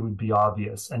it would be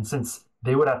obvious. And since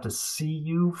they would have to see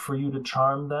you for you to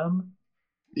charm them,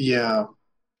 Yeah.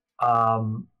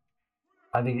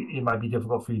 I think it might be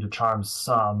difficult for you to charm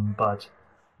some, but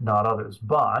not others.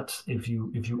 But if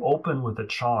you open with a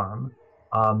charm,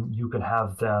 you can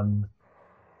have them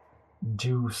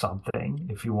do something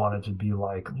if you wanted to be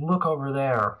like, look over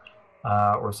there,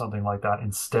 or something like that,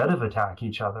 instead of attack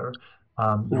each other. You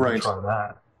Right. can try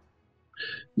that.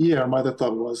 Yeah, my other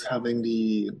thought was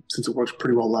since it worked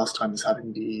pretty well last time, is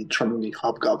having the charming the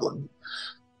hobgoblin.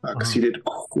 Because he did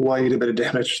quite a bit of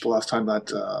damage the last time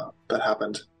that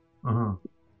happened. Hmm.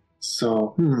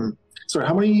 So, sorry,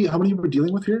 how many were we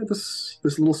dealing with here? This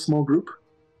little small group?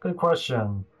 Good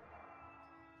question.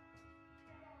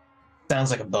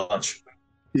 Sounds like a bunch.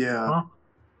 Yeah. Huh?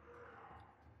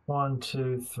 1,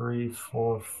 2, 3,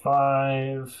 4,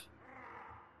 5,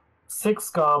 6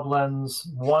 goblins,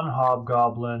 1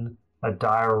 hobgoblin, a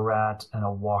dire rat, and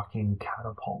a walking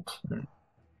catapult.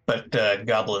 But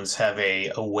goblins have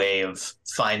a way of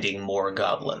finding more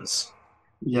goblins.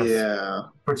 Yes. Yeah.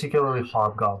 Particularly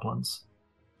hobgoblins.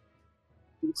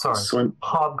 Sorry, So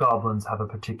hobgoblins have a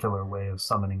particular way of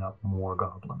summoning up more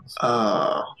goblins.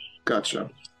 Gotcha.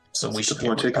 So we should. Definitely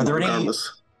want to take Are them there any?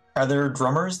 regardless. Are there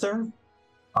drummers there?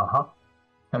 Uh-huh.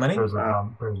 How many? There's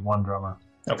one drummer.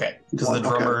 Okay, because the One,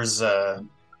 okay. drummers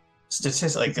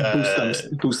statistics like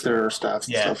boost their stats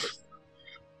yeah. and stuff.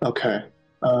 Okay.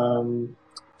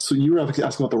 So you were asking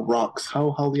about the rocks.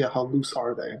 How loose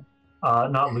are they?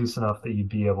 Not loose enough that you'd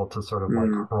be able to sort of like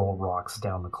hurl rocks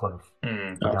down the cliff,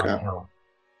 down the hill.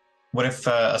 What if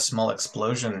a small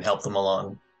explosion helped them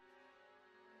along?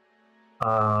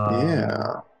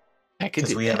 Yeah.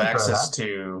 Because we have access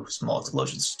to small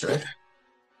explosions, right?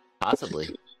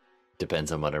 Possibly.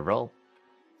 Depends on what I roll.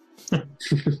 You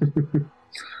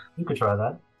could try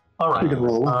that. All right. We can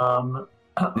roll.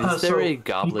 Is there a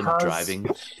goblin driving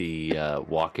the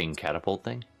walking catapult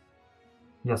thing?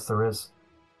 Yes, there is.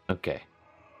 Okay.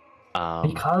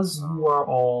 Because you are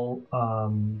all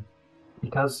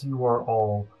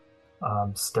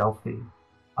stealthy,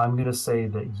 I'm gonna say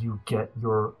that you get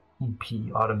your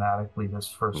EP automatically this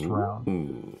first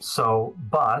round. So,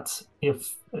 but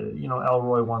if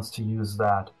Elroy wants to use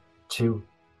that to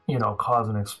cause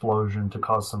an explosion, to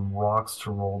cause some rocks to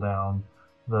roll down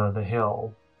the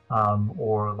hill,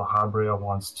 or La Habrea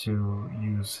wants to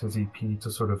use his EP to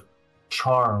sort of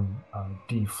charm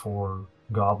D4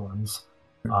 goblins,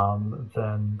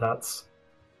 then that's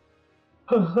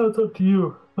up to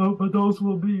you. But those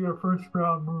will be your first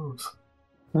round moves.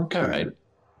 Okay. All right.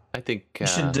 I think La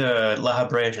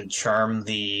Habrea should charm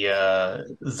the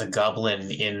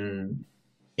goblin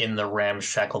in the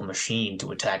ramshackle machine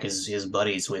to attack his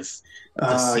buddies with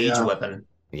the siege weapon.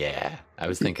 Yeah, I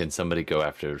was thinking somebody go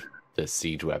after the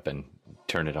siege weapon,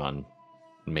 turn it on,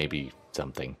 maybe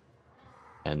something,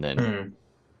 and then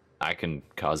I can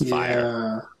cause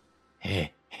fire.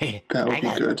 That would be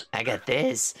good. I got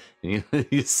this. You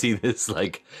see this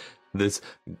this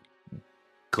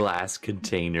glass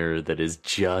container that is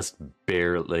just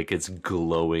bare, like it's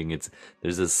glowing.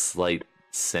 There's a slight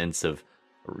sense of,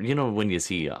 when you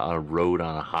see a road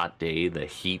on a hot day, the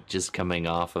heat just coming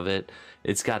off of it.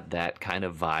 It's got that kind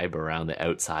of vibe around the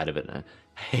outside of it.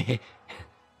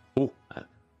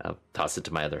 I'll toss it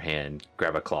to my other hand,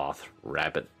 grab a cloth,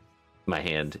 wrap it in my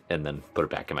hand, and then put it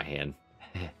back in my hand.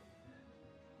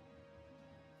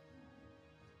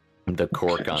 The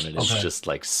cork on it is just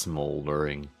like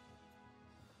smoldering.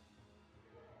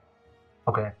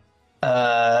 Okay.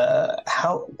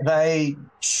 How can I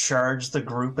charge the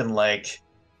group and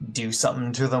do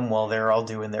something to them while they're all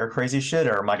doing their crazy shit,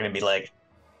 or am I going to be like,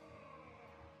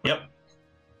 "Yep"?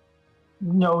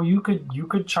 No, you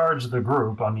could charge the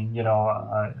group. I mean, you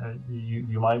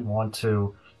might want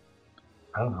to.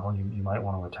 I don't know. You might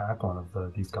want to attack one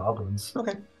of these goblins.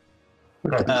 Okay.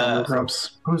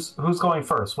 Who's going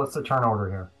first? What's the turn order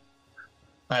here?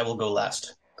 I will go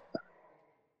last.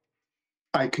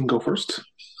 I can go first.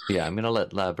 Yeah, I'm gonna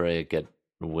let La Habrea get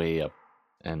way up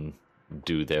and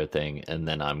do their thing, and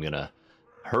then I'm gonna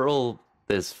hurl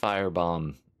this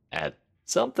firebomb at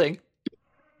something.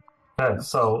 Okay,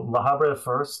 so La Habrea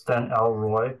first, then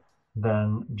Elroy,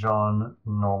 then John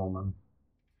Norman.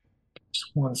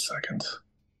 Just 1 second.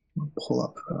 Pull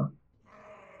up.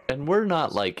 And we're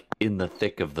not in the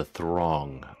thick of the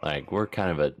throng. We're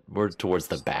we're towards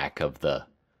the back of the.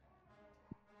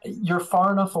 You're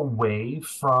far enough away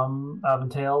from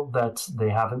Aventail that they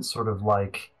haven't sort of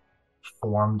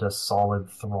formed a solid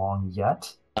throng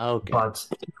yet. Okay. But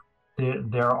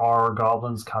there are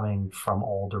goblins coming from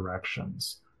all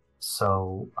directions.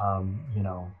 So,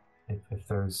 if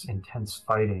there's intense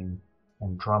fighting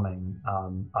and drumming,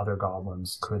 other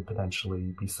goblins could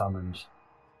potentially be summoned.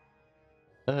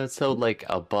 So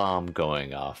a bomb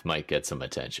going off might get some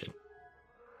attention.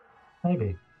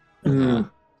 Maybe.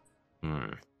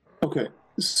 Okay,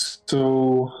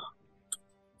 so.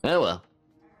 Oh well.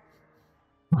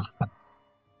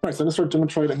 Alright, so I'm gonna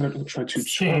try to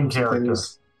change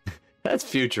things. That's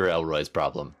future Elroy's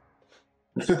problem.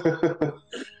 So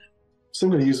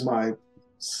I'm gonna use my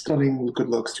stunning good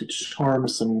looks to charm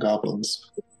some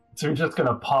goblins. So you're just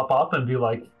gonna pop up and be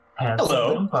like,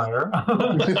 "Handsome vampire."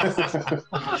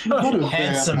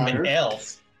 Handsome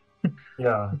elf.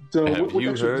 Yeah. So have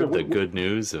you heard the good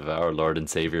news of our Lord and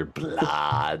Savior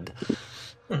Blood?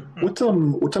 What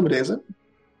time of day is it?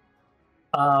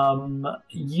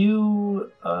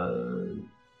 You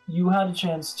had a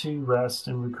chance to rest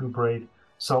and recuperate,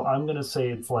 so I'm gonna say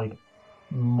it's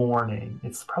morning.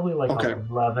 It's probably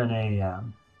 11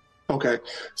 a.m. Okay,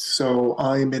 so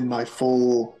I'm in my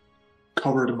full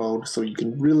covered mode, so you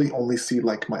can really only see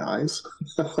my eyes.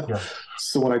 Yeah.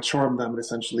 So when I charm them,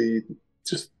 essentially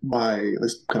just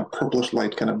this kind of purplish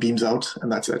light kind of beams out,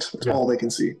 and that's it. That's all they can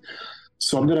see.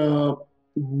 So I'm gonna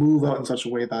move out in such a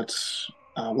way that,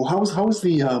 well, how is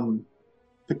the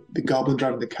goblin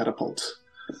driving the catapult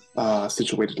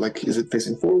situated? Like, is it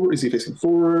facing forward? Is he facing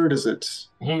forward? Is it?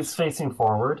 He's facing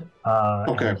forward,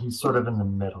 Okay. and he's sort of in the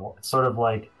middle. It's sort of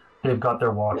like they've got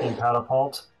their walking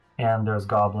catapult, and there's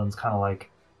goblins kind of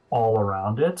like all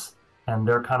around it, and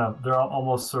they're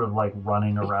almost sort of like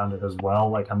running around it as well,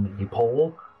 like a mini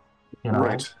pole, you know.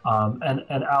 Right.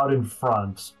 And out in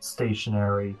front,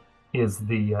 stationary, is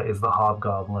the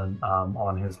hobgoblin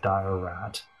on his dire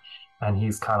rat, and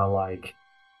he's kind of like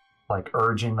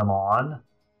urging them on.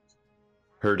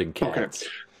 Herding cats.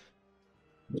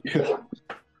 Okay.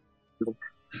 So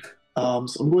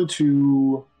I'm going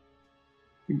to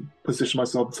position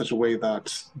myself in such a way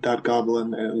that that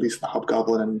goblin, and at least the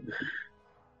hobgoblin, and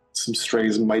some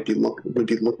strays would be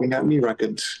looking at me, where I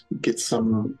could get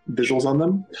some visuals on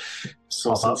them.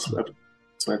 So since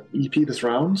I've EP this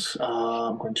round,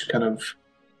 I'm going to kind of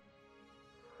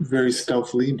very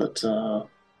stealthily but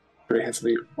very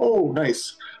handsomely. Oh,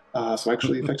 nice! So I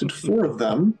actually affected 4 of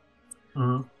them.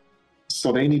 Mhm.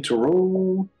 So they need to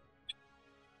roll.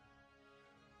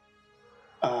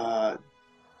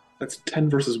 That's 10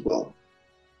 versus will.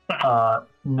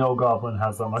 No goblin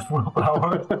has that much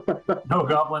willpower. No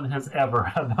goblin has ever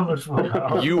had that much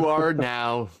willpower. You are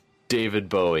now David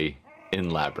Bowie in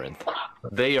Labyrinth.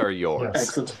 They are yours. Yes.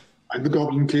 Excellent. I'm the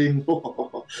Goblin King.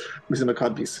 Missing my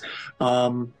cod piece.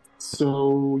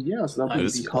 So yeah, so that would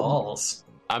Nice be balls.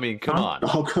 I mean, come on.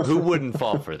 Oh, Who wouldn't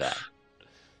fall for that?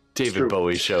 David true.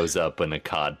 Bowie shows up in a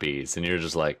cod piece, and you're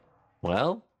just like,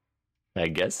 well, I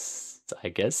guess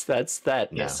that's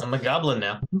that now. Yes, I'm a goblin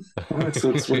now. All right, so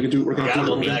we're gonna do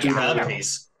Goblin that cod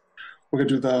piece. we're gonna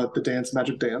do the dance,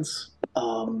 magic dance.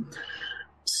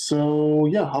 So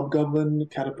yeah, hobgoblin,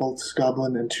 catapult,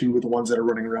 goblin, and 2 of the ones that are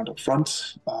running around up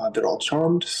front. They're all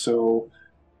charmed. So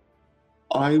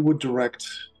I would direct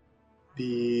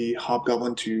the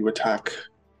hobgoblin to attack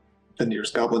the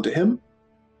nearest goblin to him.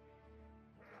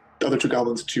 The other 2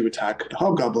 goblins to attack the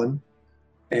hobgoblin,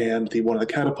 and the one of the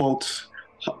catapult.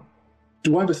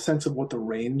 Do I have a sense of what the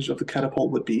range of the catapult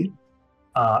would be?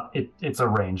 It's a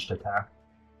ranged attack,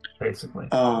 basically.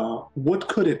 What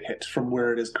could it hit from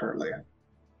where it is currently?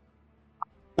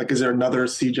 Like, is there another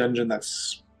siege engine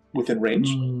that's within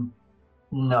range?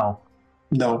 No.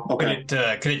 No. Okay.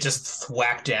 Could it just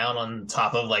thwack down on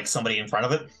top of like somebody in front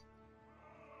of it?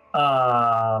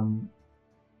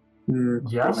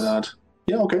 Yes. Probably not.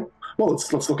 Yeah. Okay. Well,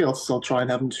 I'll try and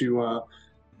have him to.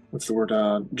 What's the word?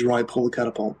 Dry pull the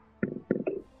catapult.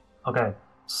 Okay.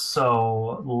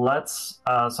 So let's.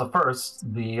 So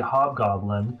first, the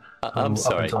hobgoblin. I'm who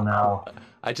sorry. Up until now.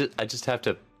 I just have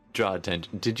to draw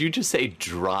attention. Did you just say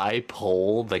dry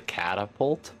pull the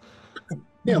catapult?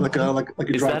 Yeah, like a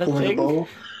Is dry that a pulling a thing? bow.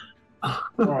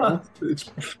 It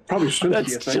probably shouldn't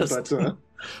be a That's thing, just- but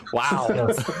Wow.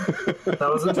 Yes. That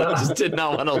was I just did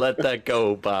not want to let that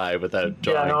go by without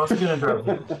Yeah, drawing. no, I was gonna interrupt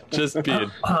you. Just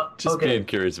Okay. being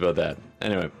curious about that.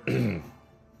 Anyway.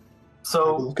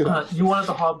 So Look it up. you wanted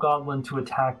the hobgoblin to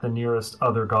attack the nearest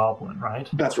other goblin, right?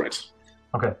 that's right.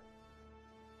 Okay.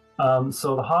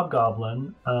 So the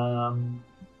hobgoblin,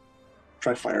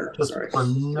 Try fire. just Sorry. for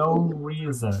no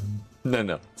reason,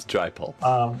 No, it's dry pull.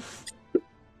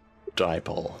 Dry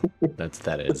pull.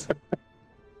 That is.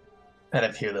 Had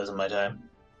a few of those in my time.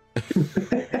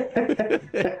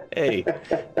 Hey,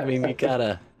 I mean, you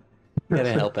gotta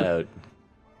help out.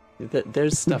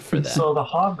 There's stuff for that. So the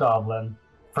hobgoblin,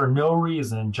 for no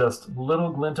reason, just little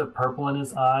glint of purple in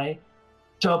his eye,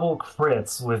 double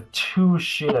crits with 2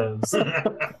 shivs.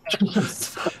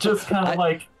 just kind of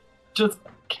like, just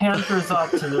canters up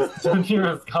to the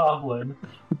nearest goblin,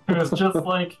 who's just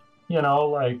like,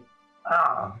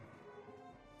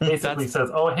 basically says,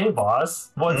 "Oh, hey, boss,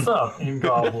 what's up?" in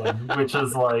Goblin, which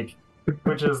is like,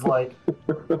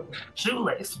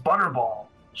 shoelace, butterball,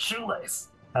 shoelace,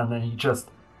 and then he just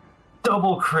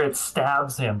double crit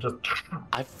stabs him. Just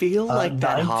I feel like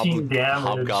that 19 damage.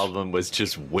 hobgoblin was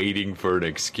just waiting for an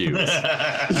excuse.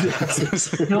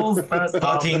 kills that Fucking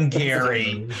goblin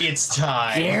Gary, instantly. it's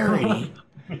time. Gary,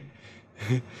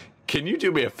 can you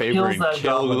do me a favor Kills and that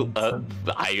kill? goblin.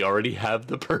 I already have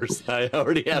the person. I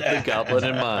already have the goblin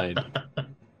in mind.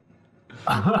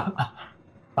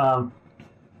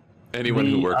 Anyone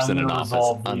who works in I'm an gonna office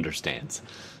resolve the- understands.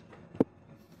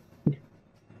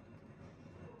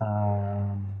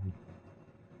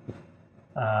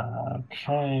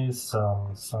 Okay, so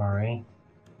sorry.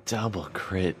 Double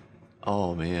crit.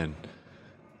 Oh man.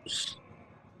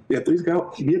 Yeah, these guys.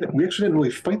 We actually didn't really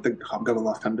fight the hobgoblin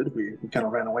last time, did we? We kind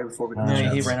of ran away before we got the Yeah,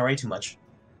 He chance. ran away too much.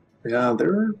 Yeah,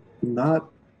 they're not.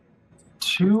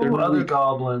 2 They're other weak.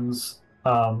 goblins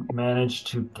manage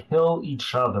to kill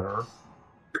each other.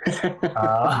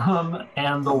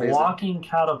 And the Amazing. walking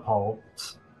catapult.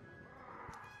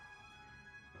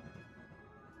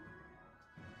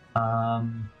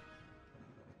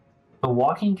 The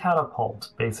walking catapult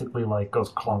basically like goes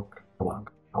clunk, clunk,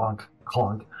 clunk,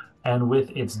 clunk, and with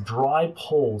its dry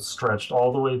pole stretched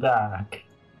all the way back,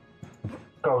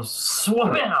 goes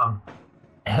swam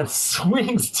and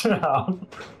swings down.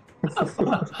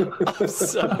 I'm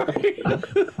sorry.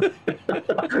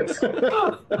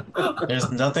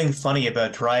 There's nothing funny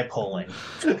about dry polling.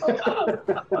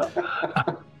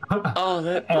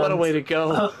 Oh, what a way to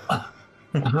go.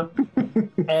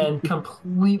 And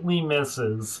completely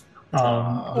misses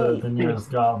the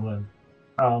nearest goblin.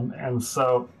 And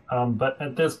so, but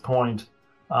at this point,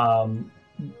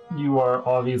 you are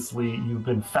obviously, you've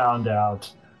been found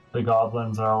out. The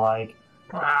goblins are like,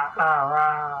 rah, rah,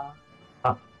 rah.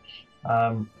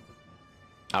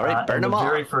 All right, burn them all. The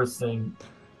very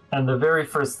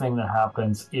first thing that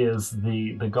happens is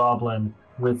the goblin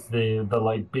with the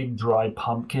like big dry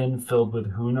pumpkin filled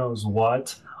with who knows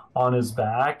what on his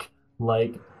back,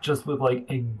 like just with like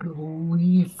a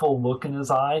gleeful look in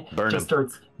his eye, just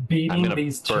starts beating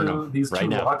these two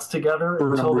rocks together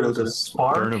until there's a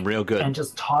spark. Burn them real good. And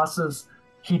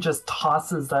he just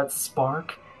tosses that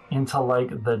spark into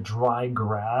like the dry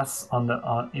grass in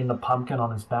the pumpkin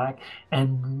on his back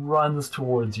and runs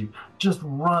towards you. Just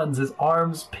runs, his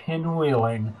arms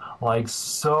pinwheeling, like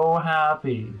so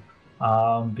happy,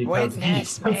 because he's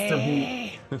supposed to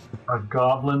be a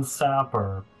goblin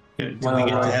sapper. Do we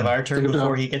get to have our turn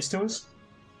before he gets to us?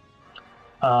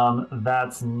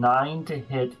 That's 9 to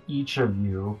hit each of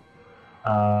you.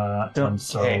 And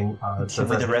so, should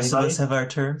the rest of us have our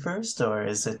turn first, or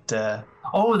is it?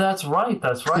 Oh, that's right.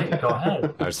 Go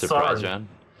ahead. Our surprise round.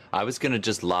 I was gonna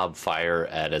just lob fire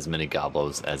at as many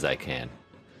goblos as I can,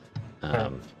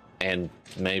 and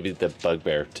maybe the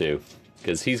bugbear too,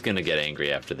 because he's gonna get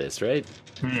angry after this, right?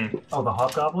 Oh, the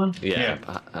hobgoblin? Yeah.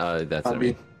 That's what I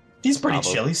mean. He's pretty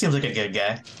chill. He seems like a good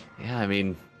guy. Yeah, I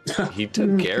mean, he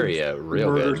took Gary out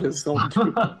real good. All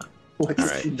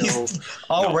right. He's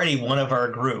already one of our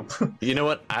group. You know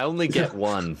what? I only get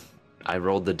one. I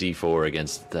rolled the d4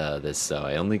 against this, so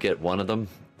I only get one of them.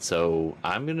 So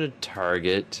I'm gonna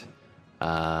target.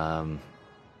 I'm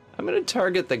gonna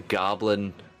target the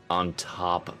goblin on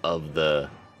top of the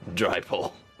dry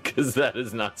pole, because that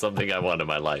is not something I want in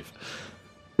my life.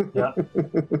 Yeah.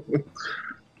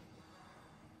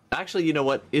 Actually, you know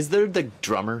what? Is there the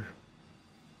drummer?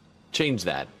 Change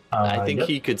that. I think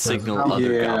he could signal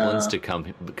other goblins to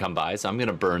come by, so I'm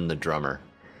gonna burn the drummer.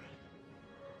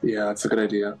 Yeah, that's a good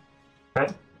idea.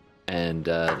 Okay. And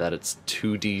that it's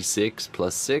 2d6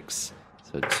 plus 6,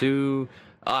 so 2.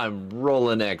 I'm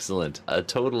rolling excellent. A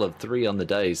total of 3 on the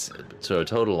dice, so a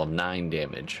total of 9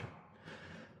 damage.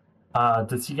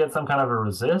 Does he get some kind of a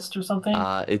resist or something?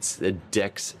 It's a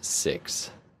Dex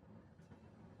 6.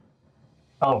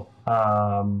 Oh,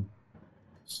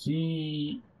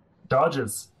 he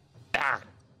dodges. Ah.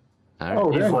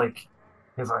 Oh, He's dang. like,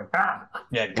 Yeah,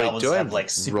 Wait, goblins do I have like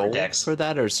super roll decks. for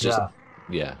that, or it's just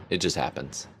it just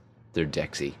happens? They're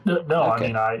Dexy. No,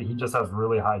 Okay. I mean, he just has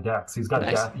really high dex. He's got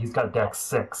Nice. he's got dex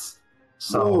 6.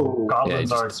 So Whoa.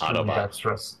 goblins Yeah, are just extremely Autobot.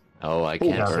 dexterous. Oh, I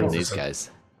can't yeah, burn basically. these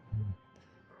guys.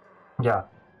 Yeah. All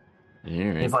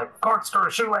right. He's like, corkscrew,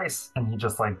 shoelace, and he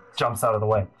just like jumps out of the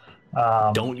way.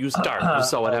 Don't use dark. You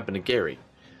saw what happened to Gary.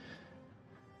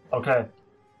 Okay.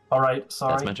 All right.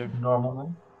 Sorry. That's my turn. Normally.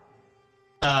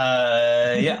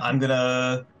 Yeah, I'm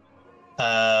gonna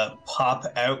pop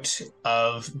out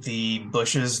of the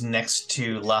bushes next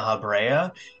to La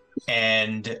Habrea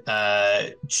and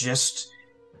just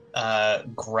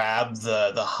grab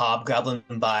the hobgoblin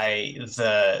by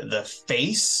the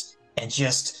face and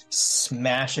just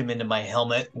smash him into my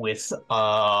helmet with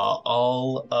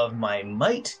all of my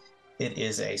might. It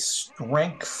is a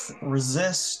strength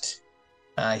resist.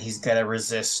 He's got to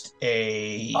resist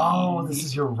a... Oh, this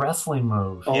is your wrestling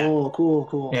move. Oh,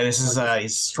 cool. Yeah, this is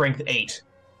his strength 8.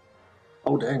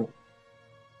 Oh, dang.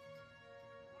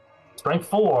 Strength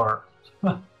 4.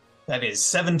 That is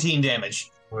 17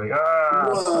 damage. Like,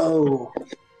 Whoa.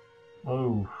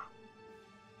 Ooh.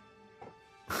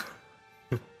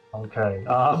 Okay.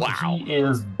 Wow. He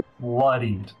is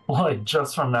bloodied, like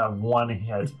just from that one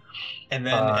hit. And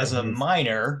then as a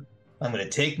minor, I'm going to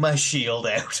take my shield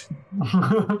out.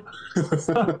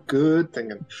 Good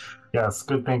thinking. Yes,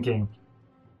 good thinking.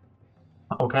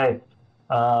 Okay.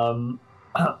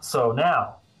 So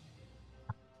now,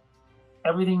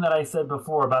 everything that I said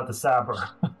before about the sapper,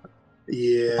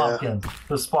 Yeah. pumpkin,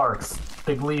 the sparks,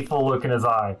 the gleeful look in his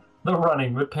eye, the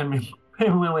running with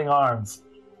pinwheeling arms,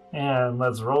 And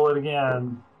let's roll it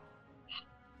again.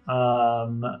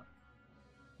 That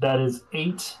is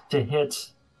 8 to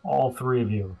hit all 3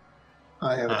 of you.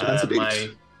 I have a defense of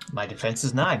 8. My defense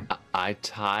is 9. I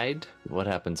tied. What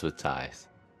happens with ties?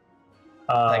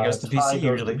 That goes to PC tie goes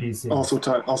usually. to PC.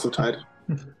 Also tied.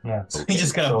 Yeah. He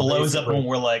just kind of So blows up basically- when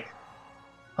we're like,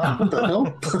 What the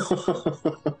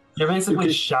hell? You're basically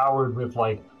Okay. showered with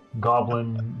like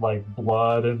goblin like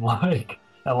blood and like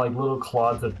little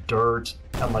clods of dirt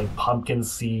and like pumpkin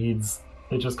seeds.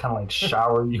 They just kind of like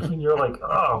shower you, and you're like,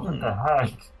 oh, what the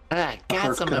heck? Got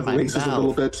Heart some kind in of my races a little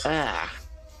mouth. bit.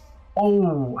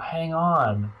 Oh, hang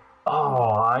on.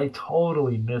 Oh, I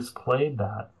totally misplayed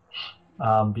that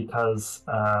because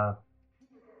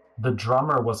the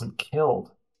drummer wasn't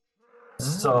killed.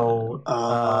 So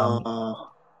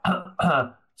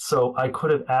so I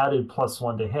could have added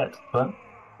 +1 to hit, but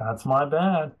that's my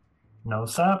bad. No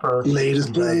sapper. Blade is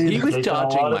blade. He was Taking a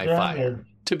dodging lot of my damage. fire.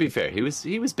 To be fair, he was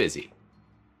busy.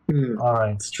 All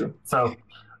right. That's true. So,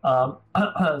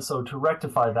 so to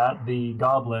rectify that, the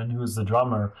goblin, who's the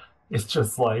drummer, is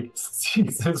just like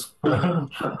sees his friend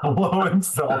blow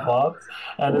himself up,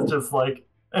 and it's just like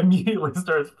immediately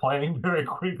starts playing very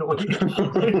quickly.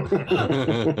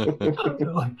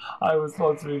 Like I was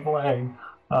supposed to be playing.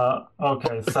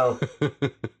 Okay, so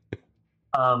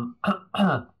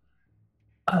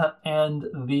and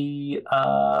the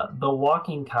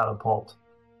walking catapult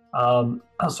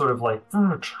sort of like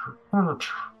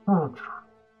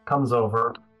comes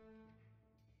over,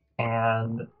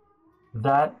 and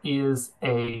that is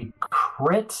a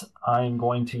crit. I'm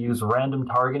going to use random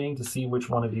targeting to see which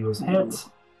one of you is hit.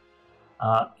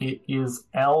 It is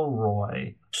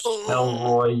Elroy.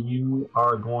 Elroy, you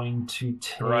are going to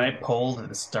take dry pulled at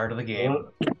the start of the game.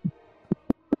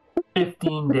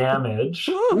 15 damage,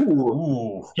 Ooh.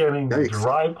 Ooh. getting Yikes.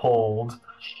 dry pulled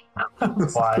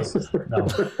by no.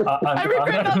 I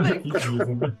regret I'm nothing. keep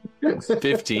using it.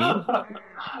 15?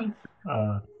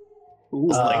 Ooh,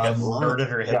 It's like a Um, third of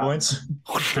your hit yeah. points.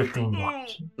 15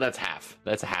 damage. That's half.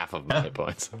 That's half of my hit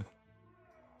points.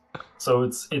 So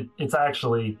it's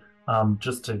actually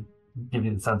just to give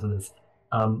you the sense of this.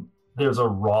 There's a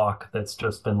rock that's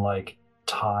just been like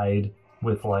tied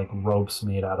with like ropes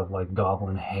made out of like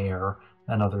goblin hair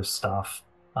and other stuff.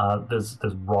 This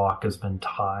rock has been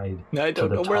tied I to don't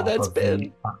the know where top that's of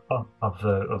been. of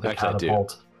the Actually, I do.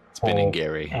 catapult. It's been in hole.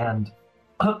 Gary. And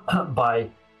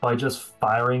by just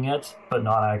firing it but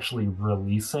not actually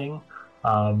releasing,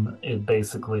 it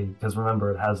basically, because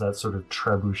remember it has that sort of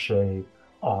trebuchet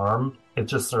arm, it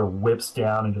just sort of whips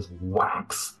down and just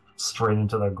whacks straight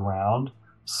into the ground.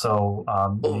 So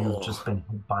you've just been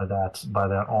hit by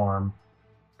that arm.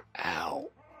 Ow.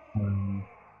 Um,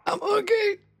 I'm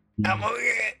okay. I'm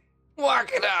okay.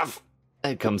 Walk it off.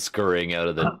 I come scurrying out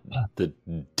of the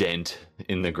dent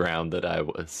in the ground that I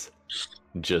was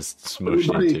just smushed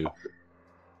Everybody. into.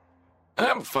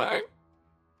 I'm fine.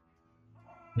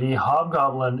 The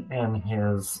hobgoblin and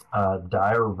his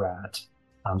dire rat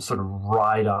sort of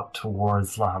ride up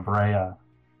towards La Brea,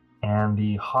 and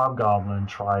the hobgoblin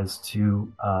tries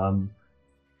to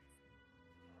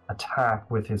attack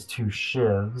with his 2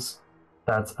 shivs.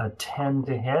 That's a 10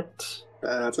 to hit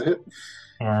That's a hit.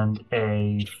 and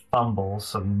a fumble,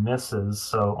 so he misses.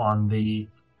 So on the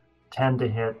 10 to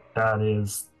hit,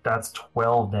 that's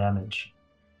 12 damage.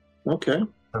 Okay.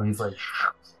 So he's like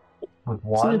with So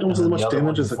one. you don't and do then as the much other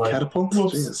damage one as a is like, catapult?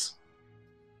 whoops. Jeez.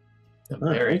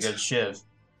 Very Alright. good shiv.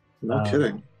 No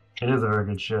kidding. It is a very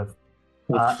good shift.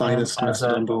 The finest and as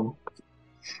nested a- on bone.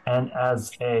 And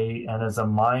as a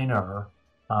miner,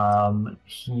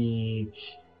 he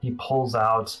pulls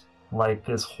out like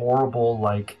this horrible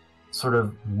like sort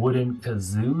of wooden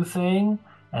kazoo thing,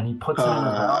 and he puts it in his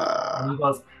mouth, and he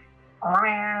goes,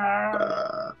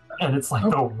 and it's like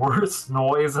the worst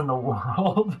noise in the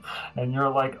world, and you're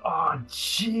like, oh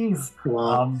jeez.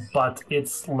 Wow. But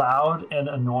it's loud and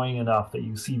annoying enough that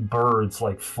you see birds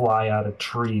like fly out of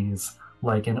trees,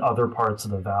 like in other parts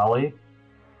of the valley.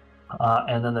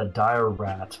 And then the dire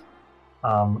rat,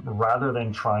 rather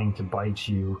than trying to bite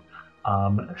you,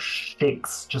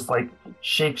 shakes, just like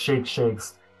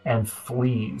shakes, and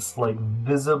fleas, like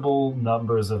visible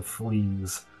numbers of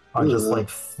fleas are just Ugh. like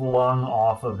flung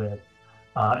off of it.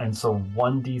 And so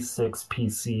 1d6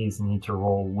 PCs need to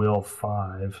roll will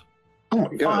 5. Oh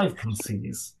my god. 5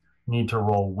 PCs need to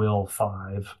roll will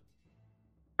 5.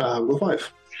 Will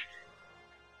 5.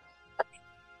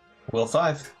 Will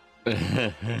 5.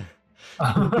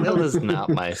 Will is not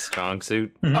my strong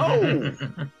suit. Oh!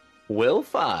 Will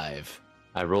 5.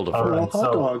 I rolled a All 4. right. Hot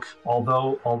so- dog.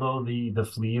 Although the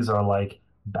fleas are like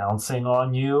bouncing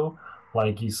on you,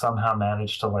 like you somehow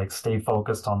managed to like stay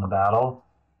focused on the battle.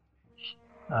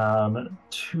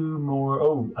 Two more.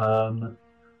 Oh,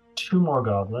 two more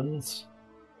goblins.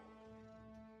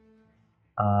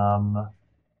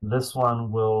 This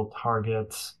one will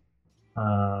target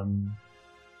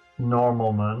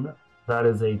Normalman. That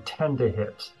is a 10 to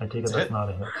hit. I take it that's not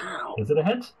a hit. Is it a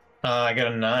hit? I got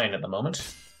a 9 at the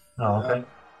moment. Oh, okay.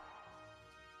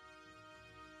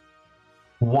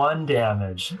 1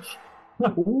 damage.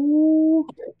 And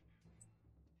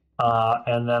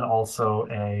then also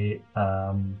a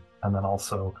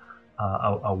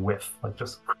whiff, like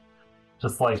just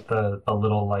like the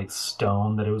little like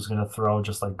stone that it was gonna throw,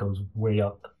 just like goes way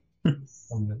up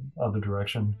in the other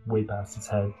direction, way past its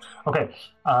head. Okay.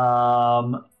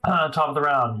 Top of the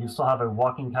round, you still have a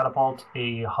walking catapult,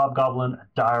 a hobgoblin, a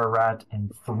dire rat,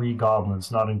 and 3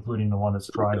 goblins, not including the one that's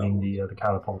driving the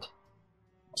catapult.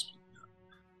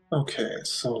 Okay,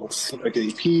 so let's see if I get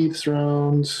EP this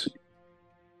round.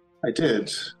 I did.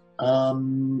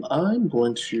 I'm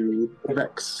going to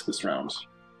Vex this round.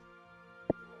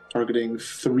 Targeting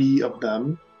 3 of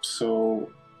them. So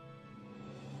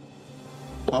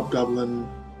Hobgoblin,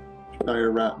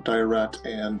 Dire Rat,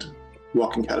 and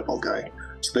Walking Catapult guy.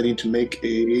 So they need to make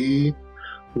a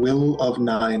Will of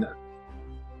 9.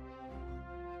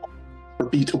 Or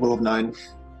beat a Will of 9.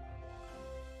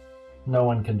 No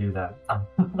one can do that.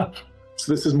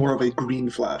 So this is more of a green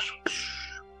flash.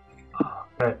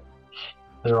 Okay.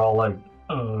 They're all like,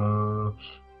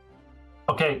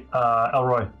 Okay,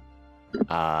 Elroy.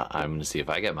 I'm going to see if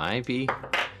I get my IP.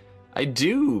 I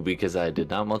do, because I did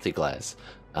not multi-class.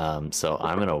 So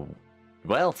I'm going to...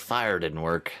 Well, fire didn't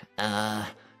work.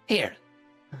 Here.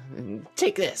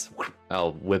 Take this.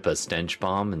 I'll whip a stench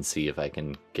bomb and see if I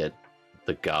can get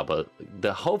the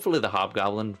hopefully the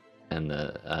hobgoblin and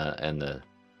a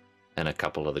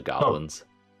couple of the goblins.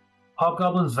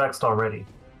 Hobgoblin's vexed already.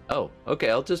 Oh, okay.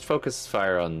 I'll just focus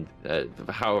fire on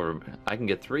however I can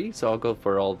get 3, so I'll go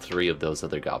for all 3 of those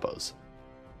other gobbos.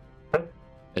 Okay.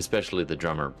 Especially the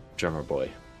drummer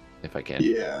boy, if I can.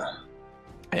 Yeah.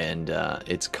 And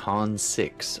it's con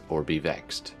 6 or be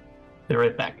vexed. They're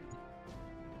right back.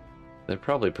 They're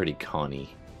probably pretty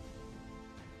conny.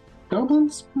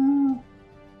 Goblins?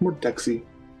 More dexy.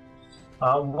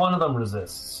 One of them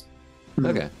resists.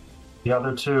 Okay. The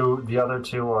other two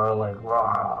are like,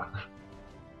 rah.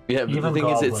 Yeah, but Even the thing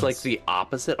goblins. is, it's like the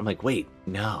opposite. I'm like, wait,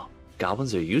 no.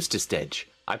 Goblins are used to stench.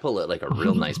 I pull it like a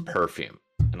real nice perfume,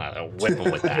 and I whip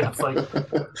them with that. Yeah, it's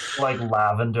like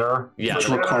lavender. Yeah. It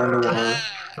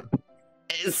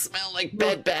smells like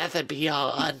Bed Bath and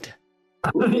Beyond.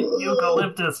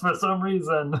 Eucalyptus for some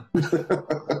reason.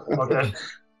 Okay.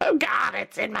 Oh God,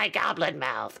 it's in my goblin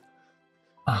mouth.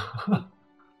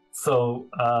 So,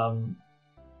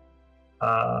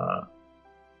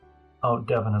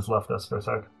 Devin has left us for a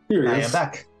sec. Here I he am is.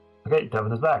 back. Okay,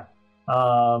 Devin is back.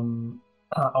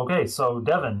 Okay, so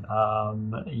Devin,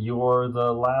 you're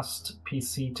the last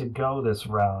PC to go this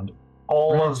round.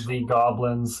 All of the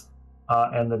goblins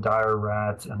and the dire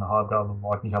rat and the hobgoblin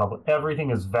walking catapult,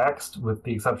 everything is vexed with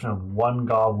the exception of 1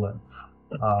 goblin.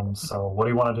 So what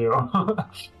do you want to do?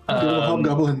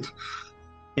 Hobgoblin.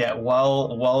 Yeah,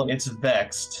 while it's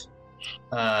vexed,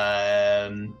 I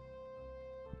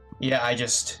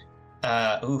just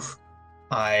I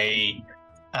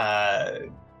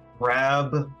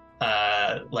grab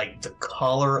like the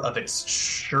collar of its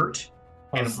shirt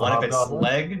and That's one the of its hobgoblin?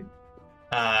 leg,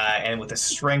 and with a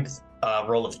strength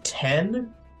roll of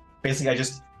 10, basically I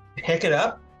just pick it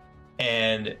up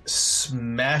and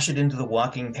smash it into the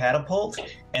walking catapult,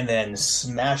 and then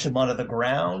smash him onto the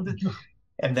ground,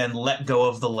 and then let go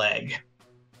of the leg.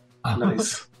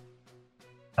 Nice.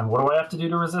 And what do I have to do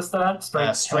to resist that?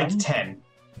 Strength 10.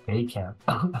 Okay, you can't.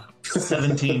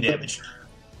 17 damage.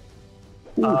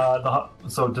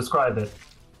 So describe it.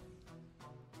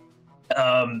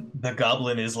 The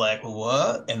goblin is like,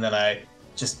 what? And then I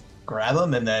just grab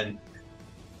him and then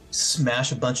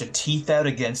smash a bunch of teeth out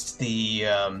against the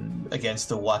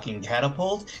walking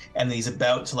catapult, and he's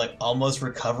about to like almost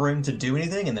recovering to do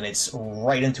anything, and then it's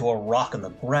right into a rock on the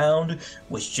ground,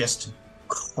 which just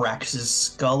cracks his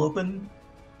skull open,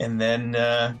 and then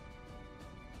I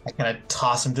kind of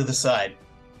toss him to the side,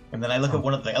 and then I look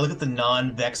at the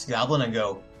non-vexed goblin and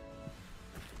go,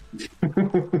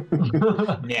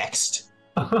 next.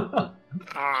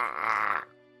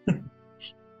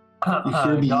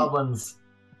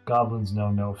 Goblins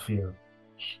know no fear.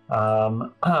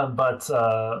 But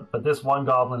this one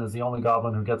goblin is the only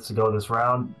goblin who gets to go this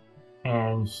round,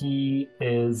 and he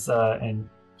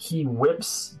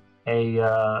whips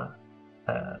a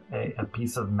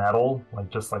piece of metal,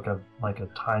 like just like a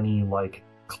tiny like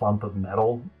clump of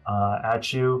metal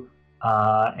at you,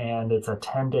 and it's a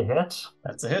 10 to hit.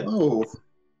 That's a hit. Oh,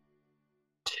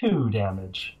 2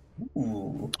 damage.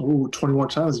 Ooh. 20 more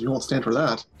times. You won't stand for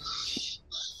that.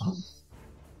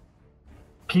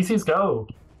 PCs go.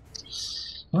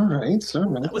 All right.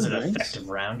 That was an effective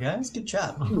round, guys. Good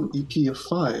job. EP of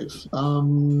 5.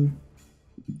 I'm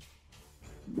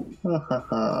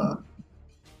gonna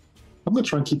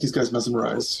try and keep these guys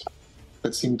mesmerized.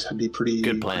 That seemed to be pretty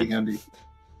handy.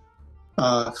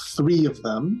 3 of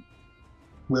them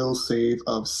will save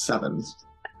of 7.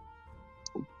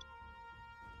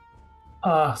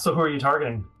 So who are you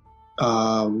targeting?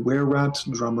 Were-rat,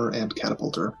 drummer, and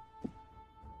catapulter.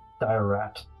 Dire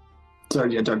rat.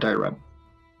 Sorry, yeah, dire rat.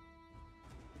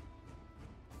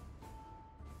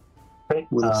 Okay.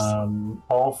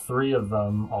 All 3 of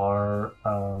them are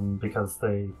because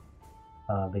they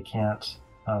can't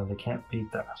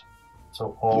beat that.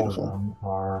 So all Beautiful. of them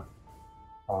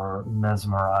are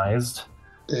mesmerized.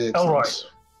 Elroy.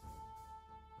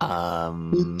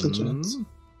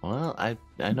 Well, I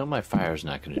know my fire's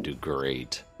not going to do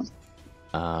great.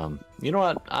 You know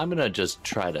what? I'm going to just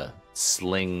try to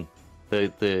sling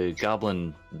the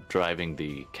goblin driving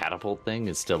the catapult thing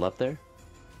is still up there.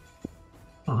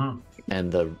 Mm-hmm.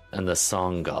 And the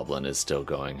song goblin is still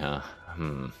going, huh?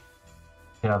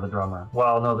 Yeah, the drummer.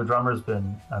 Well, no, the drummer's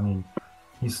been. I mean,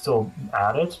 he's still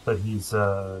at it, but he's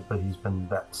been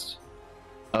vexed.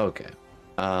 Okay.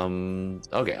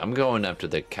 Okay, I'm going after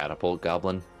the catapult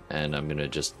goblin, and I'm gonna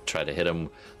just try to hit him.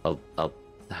 I'll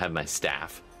have my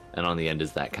staff, and on the end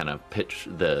is that kind of pitch,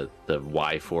 the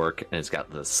Y fork, and it's got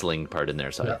the sling part in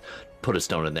there. So I put a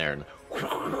stone in there and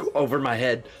over my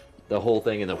head, the whole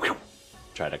thing, and then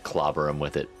try to clobber him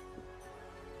with it,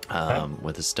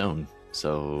 with a stone.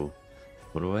 So,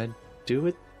 what do I do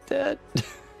with that?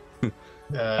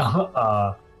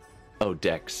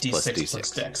 Dex plus D6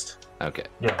 plus Dex. Okay.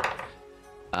 Yeah.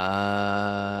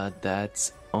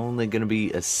 That's only gonna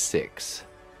be a 6.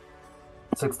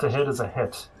 6 to hit is a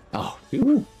hit. Oh,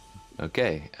 whew.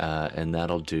 Okay. And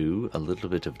that'll do a little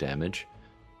bit of damage.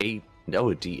 8.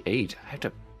 No, a D8. I have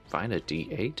to find a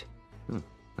D8.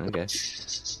 Okay.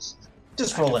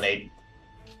 Just roll an 8.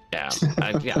 Yeah.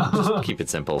 Just keep it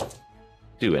simple.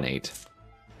 Do an 8.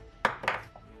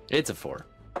 It's a 4.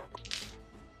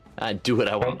 I do what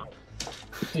I want.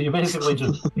 So you basically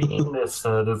just beam this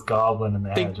goblin in the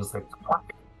head, just like.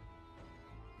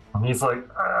 And he's like,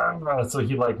 so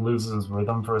he like loses his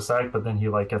rhythm for a sec, but then he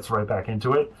like gets right back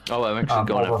into it. Oh, I'm actually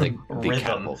going after the rhythm.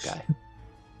 catapult guy.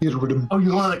 Rhythm. Oh,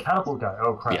 you're one of the catapult guy.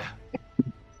 Oh crap. Yeah.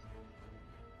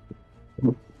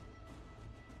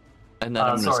 And then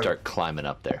I'm going to start climbing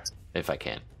up there, if I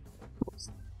can.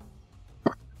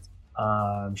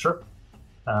 Sure.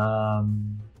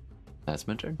 That's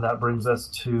my turn. That brings us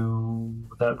to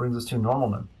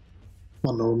Normalman. Come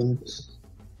on, Norman.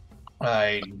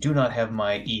 I do not have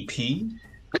my EP,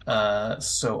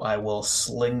 so I will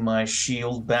sling my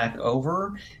shield back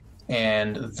over,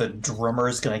 and the drummer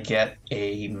is going to get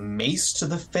a mace to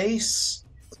the face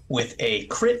with a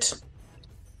crit.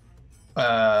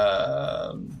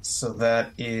 So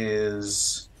that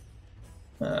is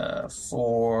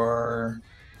for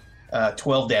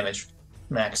 12 damage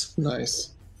max.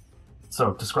 Nice.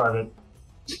 So describe it.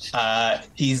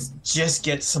 He's just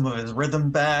gets some of his rhythm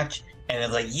back, and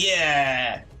it's like,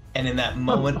 yeah! And in that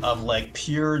moment of like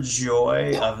pure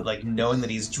joy of like knowing that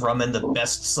he's drumming the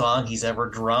best song he's ever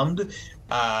drummed,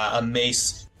 a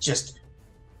mace just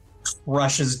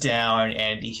crushes down,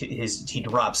 and he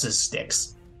drops his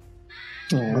sticks.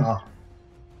 Oh,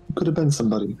 could have been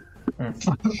somebody. Could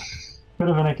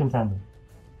have been a contender.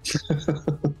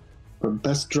 For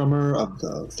best drummer of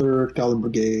the 3rd Goblin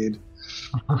Brigade.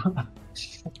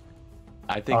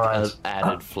 I think an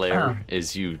added flair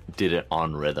is you did it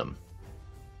on rhythm.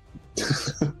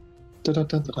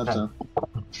 Da-da-da-da-da.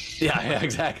 Yeah,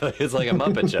 exactly. It's like a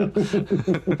Muppet Show.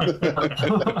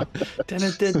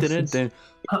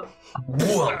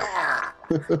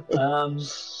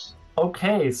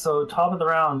 Okay, so top of the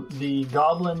round, the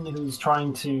goblin who's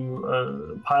trying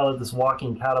to pilot this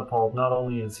walking catapult, not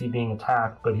only is he being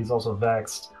attacked, but he's also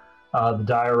vexed. The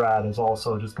dire rat is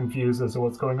also just confused as to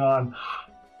what's going on.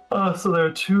 So there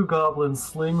are 2 goblin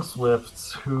sling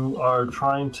swifts who are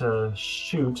trying to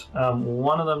shoot.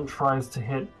 One of them tries to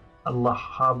hit La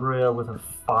Habrea with a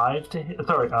 5 to hit.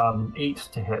 Sorry, 8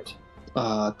 to hit.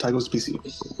 Tygo's PC.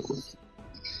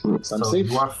 So safe.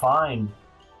 you are fine.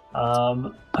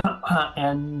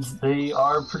 And they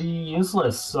are pretty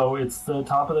useless, so it's the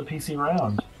top of the PC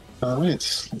round.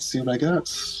 Alright, let's see what I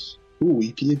got. Ooh,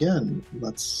 EP again.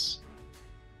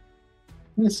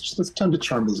 It's time to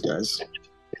charm these guys.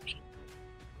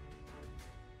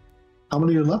 How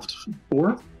many are left?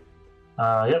 4?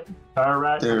 Yep. Fire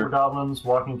rat, There. goblins,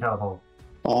 walking catapult.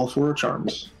 All 4 are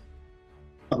charmed.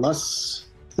 Unless...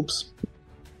 Oops.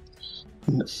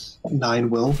 9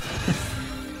 will.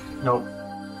 Nope.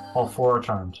 All 4 are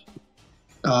charmed.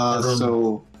 As in-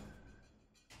 So...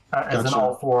 As in Gotcha.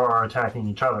 all 4 are attacking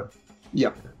each other.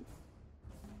 Yep.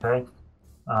 Okay.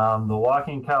 The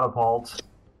walking catapult.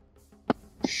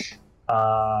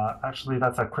 Actually,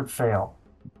 that's a crit fail.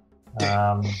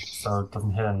 So it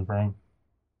doesn't hit anything.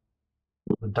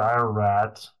 The dire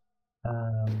rat.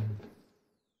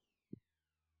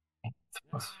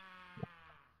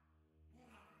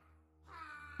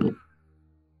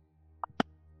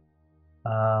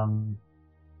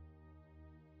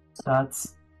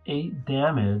 That's 8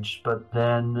 damage, but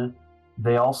then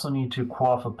they also need to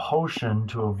quaff a potion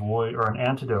to avoid, or an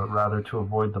antidote rather, to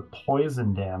avoid the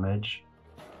poison damage,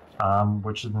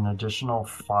 which is an additional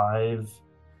 5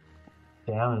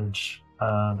 damage.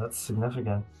 That's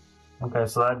significant. Okay,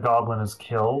 so that goblin is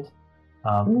killed.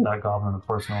 That goblin, of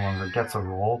course, no longer gets a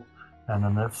roll. And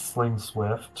then this Sling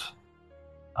Swift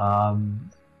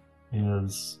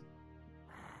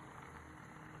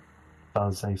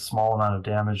does a small amount of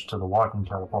damage to the walking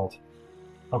catapult.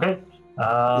 Okay,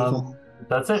 Beautiful.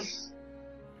 that's it.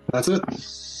 That's it.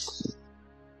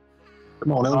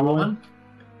 Come on, everyone.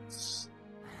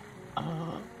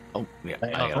 Oh, yeah,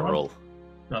 Hey, I gotta Roy? roll.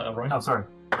 Roy? Oh, sorry.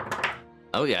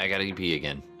 Oh, yeah, I got EP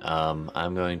again.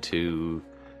 I'm going to...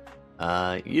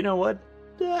 you know what?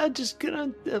 Just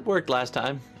gonna... It worked last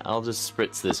time. I'll just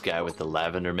spritz this guy with the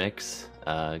lavender mix.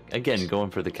 Again,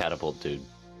 going for the catapult, dude.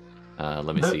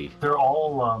 Let me see. They're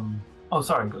all... Oh,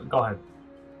 sorry. Go ahead.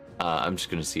 I'm just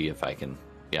gonna see if I can...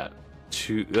 Yeah.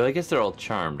 Well, I guess they're all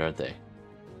charmed, aren't they?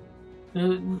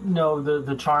 No,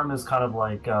 the charm is kind of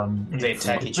like... They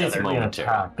attack each other. Basically an Momentary.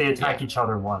 attack. They attack Yeah. each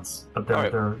other once, but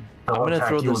Alright. they'll gonna attack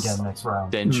throw you this again next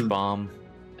round. Stench bomb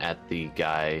at the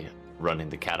guy running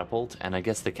the catapult, and I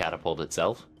guess the catapult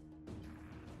itself.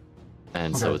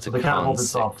 And so Okay, it's so a the catapult con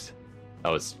itself. 6.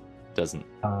 Oh, it doesn't...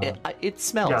 It Yeah,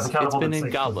 smells. the It's catapult been is in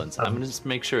like- goblins. I'm doesn't- gonna just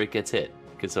make sure it gets hit.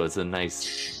 So it's a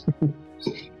nice...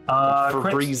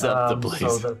 crit, breeze up the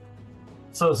place.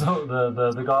 So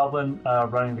the goblin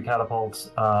running the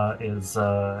catapult is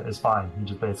fine. He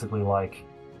just basically like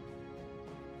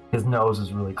his nose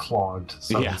is really clogged,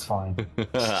 so Yeah. he's fine.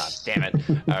 Damn it.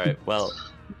 Alright, well,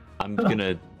 I'm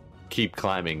gonna keep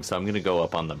climbing, so I'm gonna go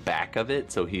up on the back of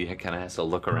it, so he kind of has to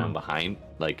look around behind,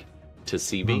 like, to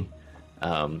see me,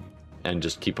 and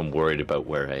just keep him worried about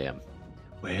where I am.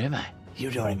 Where am I? You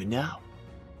don't even know.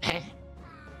 Huh?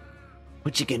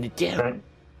 What you gonna do? Okay.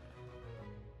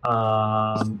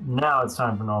 Now it's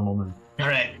time for normal move. All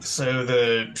right, so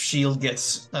the shield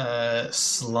gets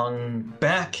slung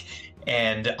back,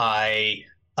 and I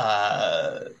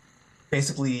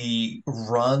basically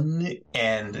run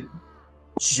and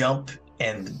jump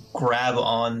and grab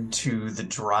onto the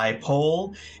dry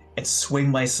pole and swing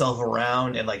myself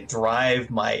around and like drive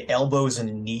my elbows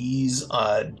and knees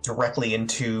directly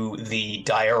into the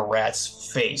dire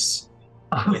rat's face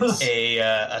with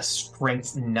a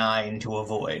strength 9 to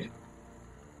avoid.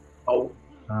 Oh,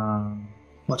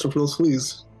 watch out for those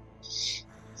fleas.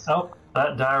 Oh,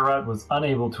 that dire rat was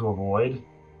unable to avoid.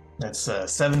 That's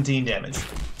 17 damage.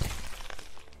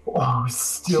 Oh,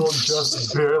 still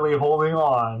just barely holding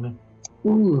on.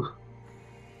 Ooh.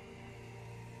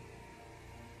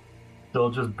 Still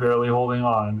just barely holding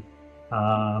on.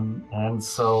 And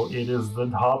so it is the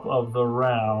top of the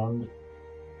round.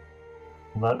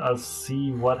 Let us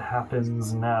see what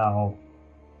happens now.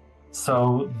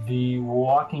 So the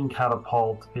walking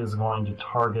catapult is going to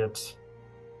target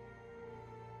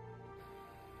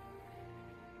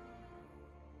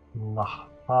La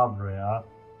Habrea.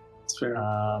 It's fair.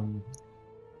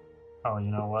 Oh,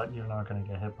 you know what? You're not going to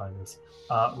get hit by this.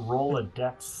 Roll a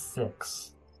dex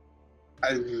 6.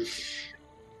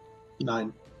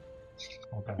 9.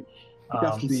 Okay.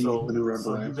 Definitely maneuver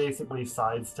So you away. basically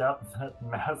sidestep that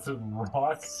massive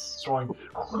rock going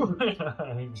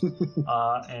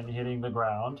and hitting the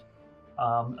ground.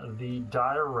 The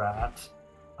dire rat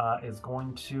is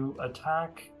going to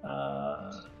attack.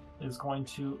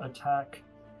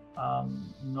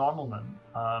 Normalman.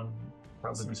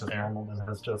 Probably because Fair. Normalman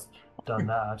has just done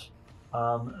that.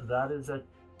 That is a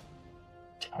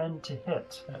 10 to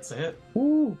hit. That's it.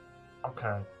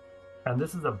 Okay. And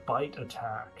this is a bite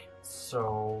attack,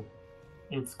 so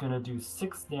it's going to do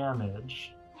 6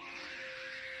 damage.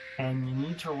 And you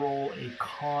need to roll a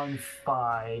con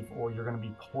 5 or you're going to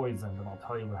be poisoned, and I'll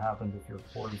tell you what happens if you're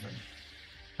poisoned.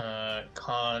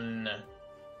 Con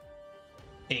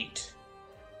 8.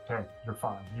 Okay, you're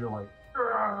fine. You're like,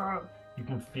 "Argh!" You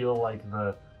can feel like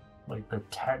the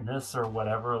tetanus or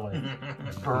whatever, like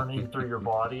burning through your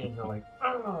body, and you're like,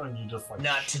 "Argh!" and you just like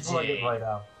Not shrug today. it right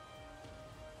out.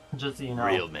 Just so you know,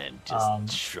 Real men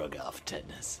just shrug off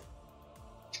tetanus.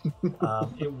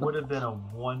 it would have been a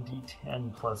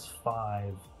 1d10 plus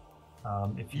 5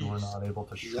 if you were not able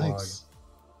to shrug. Yikes.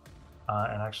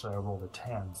 And actually, I rolled a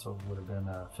 10, so it would have been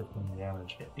 15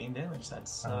 damage. 15 damage.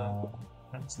 That's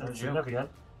That's no joke. significant.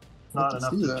 It's not Let's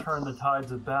enough do to that. turn the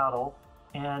tides of battle.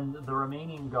 And the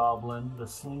remaining goblin, the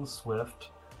Sling Swift,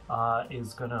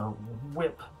 is going to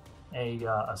whip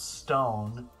a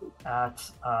stone at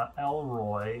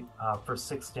Elroy for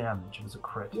 6 damage. It was a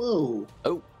crit. Whoa.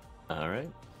 Oh, all right.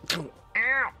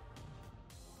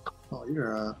 Oh,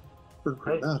 you're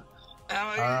pretty Hey.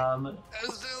 bad. Um,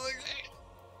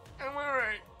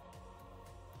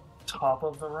 top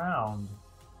of the round.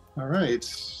 All right.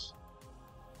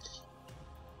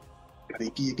 Got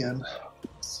AP again.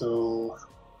 So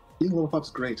being level up's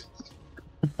great.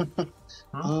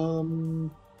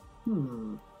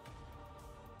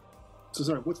 So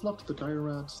sorry, what's left? The dire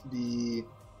rat, the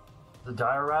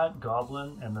Dire Rat,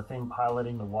 Goblin, and the thing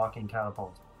piloting the walking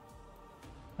catapult.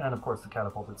 And of course the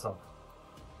catapult itself.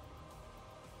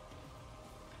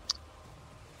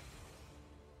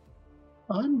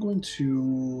 I'm going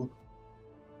to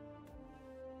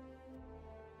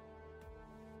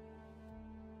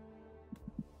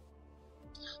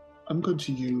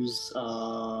use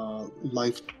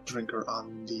Life Drinker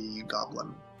on the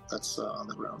goblin that's on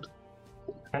the ground.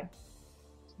 Okay.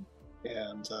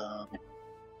 And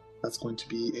that's going to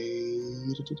be a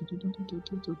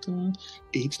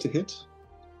 8 to hit.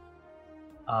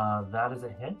 That is a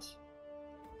hit.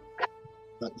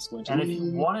 That is going to And be... if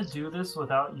you want to do this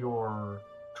without your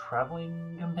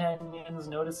traveling companions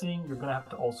noticing, you're going to have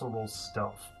to also roll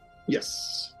stealth.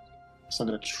 Yes. So I'm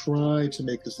going to try to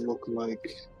make this look like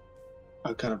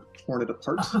I've kind of torn it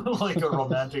apart. Like a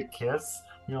romantic kiss.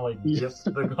 You know, like dip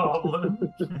the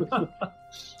goblin.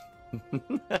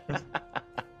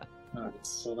 Alright,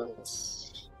 so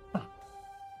that's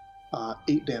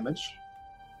 8 damage.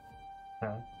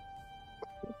 Okay.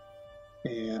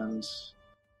 And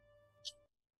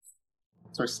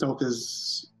sorry, stealth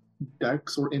is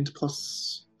dex or int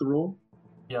plus the roll.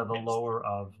 Yeah, the lower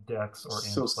of dex or int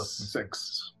So plus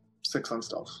D6. 6 on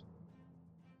stealth.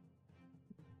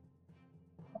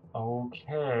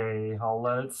 Okay, I'll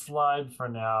let it slide for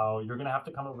now. You're gonna have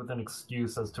to come up with an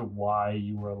excuse as to why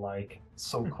you were like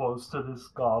so close to this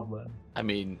goblin. I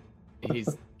mean,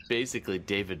 he's basically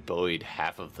David Bowie,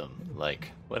 half of them.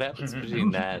 Like, what happens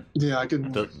between that, Yeah, I can.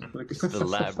 the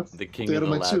king Stay of out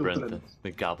the of my tube, labyrinth, but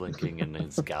the Goblin King and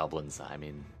his goblins? I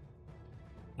mean,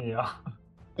 Yeah.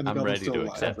 and the I'm goblin's ready still to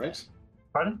alive, accept right?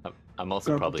 Pardon? I'm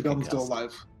also probably the goblin's still concussed.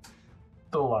 alive.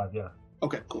 Still alive, yeah.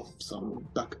 Okay, cool. So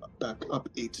back up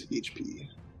 8 HP.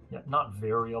 Yeah, not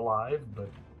very alive, but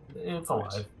it's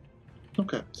alive.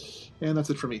 Okay, and that's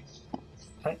it for me.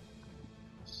 Okay.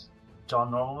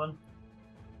 John Norman?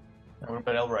 What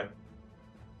about Elroy?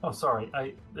 Oh, sorry.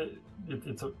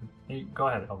 Go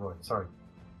ahead, Elroy. Sorry.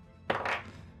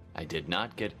 I did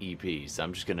not get EP, so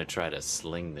I'm just gonna try to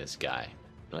sling this guy.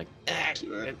 Like,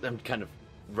 I'm kind of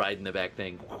riding the back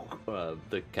thing,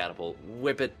 the catapult,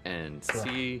 whip it, and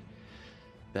see.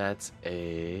 That's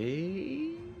a...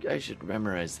 I should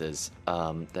memorize this.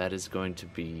 That is going to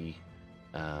be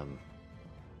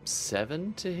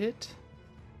 7 to hit.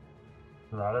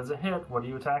 That is a hit. What are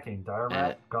you attacking? Dire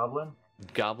Rat? Goblin?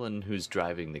 Goblin who's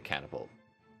driving the catapult.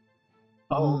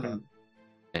 Oh, okay.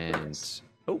 And,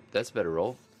 oh, that's a better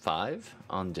roll. 5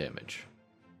 on damage.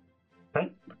 Okay.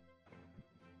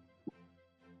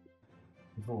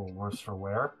 It's a little worse for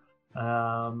wear.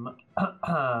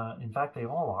 In fact, they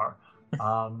all are.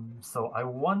 So I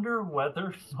wonder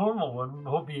whether normal one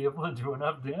will be able to do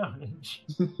enough damage.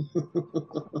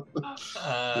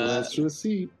 Let's just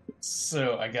see.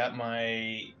 So I got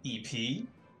my EP.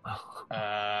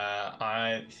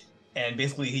 And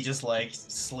basically he just like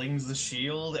slings the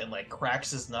shield and like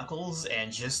cracks his knuckles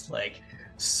and just like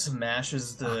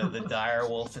smashes the dire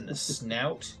wolf in the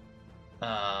snout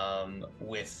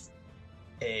with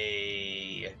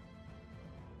a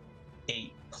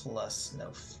 8 plus no,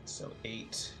 so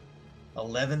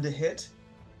 11 to hit.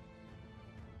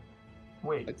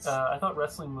 Wait, I thought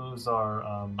wrestling moves are.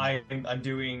 I'm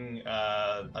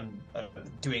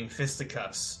doing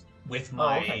fisticuffs with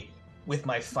my with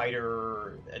my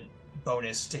fighter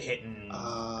bonus to hit and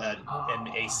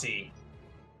AC.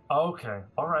 Okay,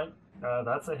 all right,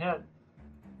 that's a hit.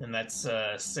 And that's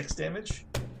 6 damage.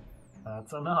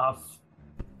 That's enough.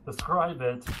 Describe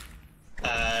it.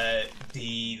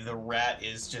 The rat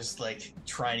is just like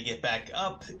trying to get back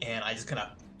up, and I just kind of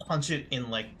punch it in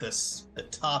like the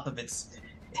top of its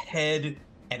head,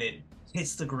 and it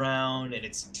hits the ground, and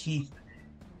its teeth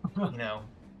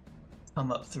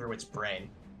come up through its brain.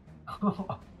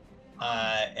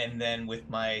 And then with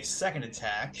my second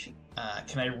attack,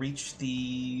 can I reach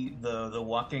the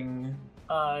walking?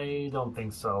 I don't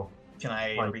think so. Can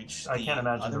I reach the I can't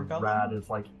imagine other the goblin? rat is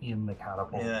like in the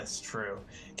catapult. Yeah, that's true.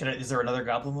 Is there another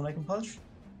goblin that I can punch?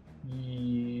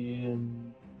 Yeah,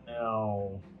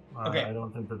 no. Okay. I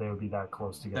don't think that they would be that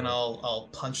close together. Then I'll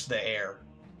punch the air.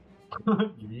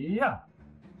 Yeah.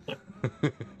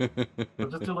 We'll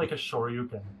just do like a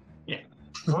Shoryuken. Yeah.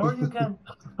 Shoryuken!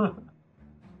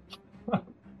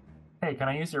 Hey, can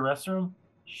I use your restroom?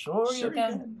 Sure you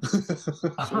can.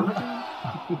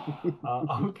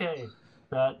 Okay,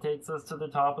 that takes us to the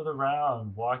top of the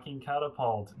round. Walking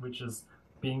catapult, which is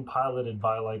being piloted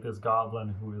by like this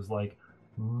goblin who is like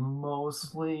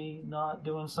mostly not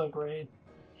doing so great.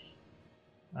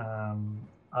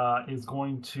 Is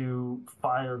going to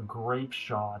fire grape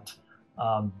shot,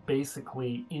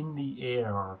 basically in the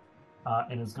air,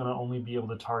 and is going to only be able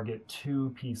to target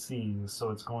 2 PCs. So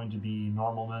it's going to be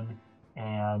Normalman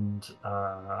and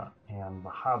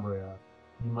Habria.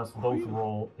 You must both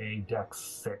roll a Dex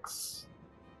 6.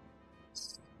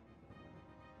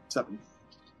 7.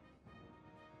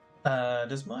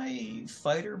 Does my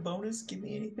fighter bonus give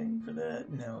me anything for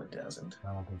that? No, it doesn't.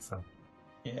 I don't think so.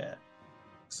 Yeah.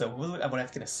 So I would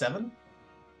have to get a 7?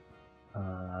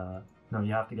 No,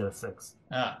 you have to get a 6.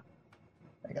 I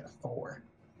got a 4.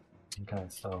 Okay,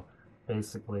 so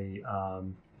basically,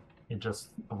 it just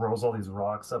throws all these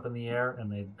rocks up in the air,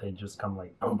 and they just come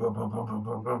like boom, boom, boom, boom, boom,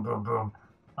 boom, boom, boom, boom.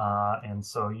 And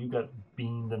so you get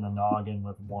beamed in the noggin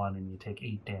with 1, and you take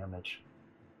 8 damage.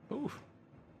 Oof.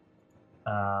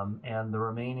 And the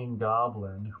remaining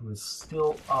goblin, who is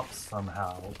still up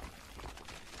somehow,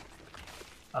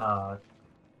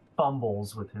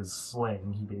 fumbles with his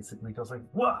sling. He basically goes like,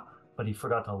 "Whoa!" But he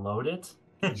forgot to load it.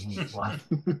 And he's like,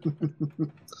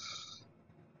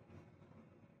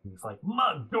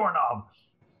 "Mug doorknob."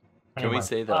 Can we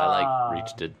say that I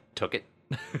reached it, took it?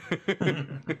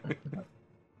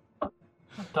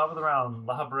 Top of the round,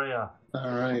 La Habrea.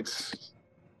 All right.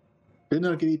 Did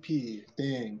not get EP.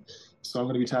 Dang. So I'm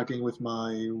going to be attacking with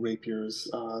my rapiers.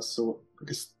 So I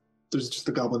guess there's just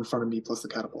the goblin in front of me plus the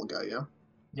catapult guy, yeah?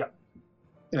 Yeah.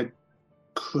 And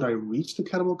could I reach the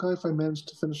catapult guy if I managed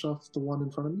to finish off the one in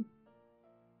front of me?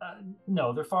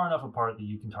 No, they're far enough apart that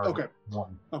you can target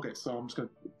one. Okay, so I'm just going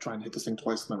to try and hit this thing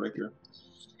twice with my rapier.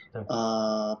 Okay.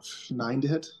 9 to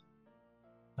hit.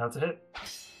 That's a hit.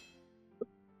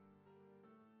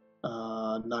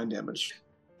 9 damage.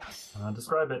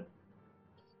 Describe it.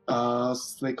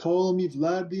 They call me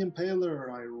Vlad the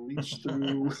Impaler. I reach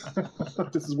through.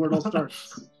 This is where it all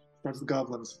starts. Starts with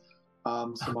goblins.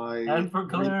 So my. And for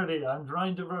clarity, I'm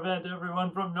trying to prevent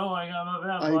everyone from knowing I'm a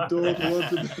vampire. I don't want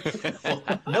to. Well,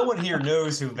 no one here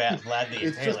knows who Vlad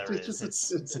the Impaler is.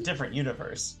 It's a different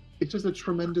universe. It's just a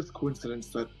tremendous coincidence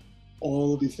that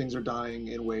all of these things are dying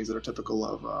in ways that are typical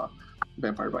of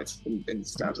vampire bites and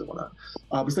stabs and whatnot.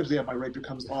 But essentially, yeah, my rapier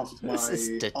comes off of my. This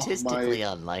is statistically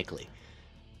unlikely.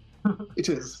 It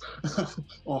is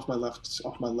off my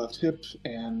left hip,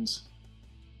 and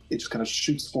it just kind of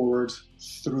shoots forward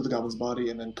through the goblin's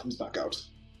body and then comes back out.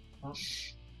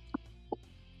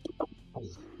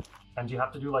 And do you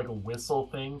have to do like a whistle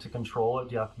thing to control it?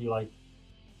 Do you have to be like?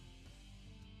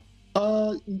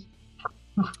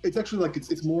 It's actually like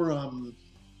it's more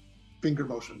finger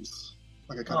motions,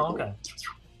 like a kind of. Okay.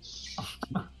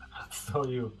 So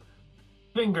you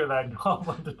finger that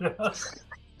goblin to death.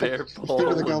 Bear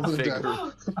pole and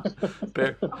finger.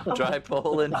 Dry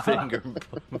pole and finger.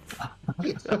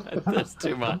 That's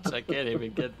too much. I can't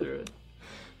even get through it.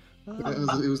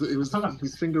 It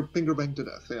was finger banged to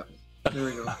death. Yeah. There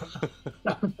we go.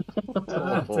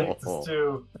 That takes us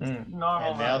to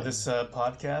normal. And now this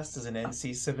podcast is an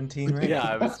NC-17 rating. Yeah,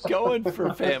 I was going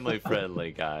for family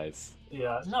friendly, guys.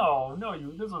 Yeah, no,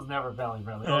 this was never family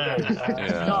friendly. Okay,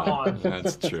 yeah,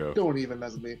 that's true. Don't even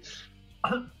mess with me.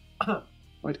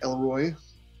 Right, Elroy,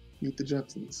 meet the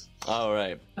Jetsons. All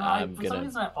right, for some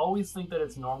reason, I always think that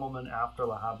it's Normalman after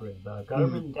La Habrea, but I've got it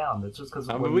written down. That's just because.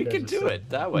 I mean, we can do it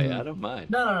that way. I don't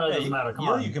mind. No, it doesn't matter. Come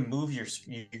on. You can move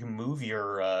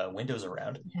your windows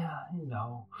around. Yeah, I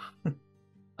know.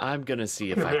 I'm gonna see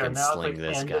if I can sling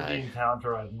this end guy. Of the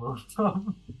encounter, I've moved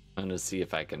them. I'm gonna see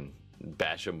if I can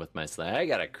bash him with my sling. I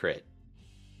got a crit.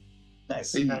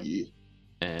 Nice. Hey.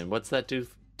 And what's that do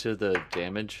to the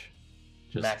damage?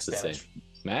 Just max damage. Same.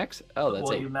 Max? Oh, that's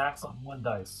 8. You max on 1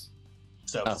 dice.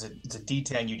 So it's a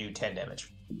D10. You do 10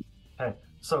 damage. Okay.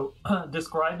 So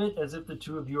describe it as if the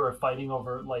two of you are fighting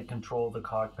over like control of the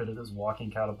cockpit of this walking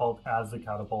catapult as the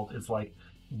catapult is like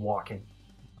walking.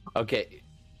 Okay,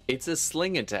 it's a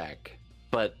sling attack.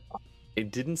 but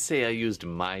it didn't say I used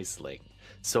my sling.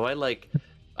 So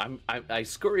I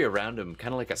scurry around him,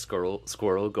 kind of like a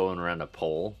squirrel going around a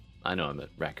pole. I know I'm a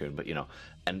raccoon, but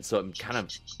and so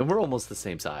and we're almost the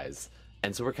same size.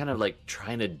 And so we're kind of like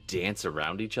trying to dance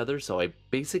around each other. So I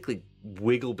basically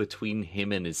wiggle between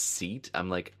him and his seat. I'm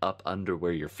like up under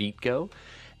where your feet go.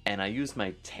 And I use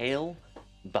my tail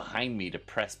behind me to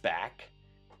press back.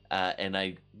 And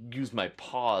I use my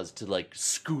paws to like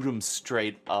scoot him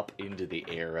straight up into the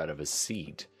air out of his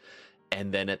seat.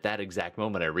 And then at that exact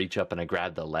moment, I reach up and I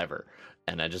grab the lever.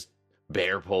 And I just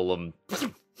bear pull him.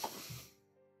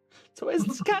 So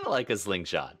it's kind of like a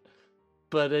slingshot.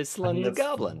 But I slung the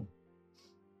goblin.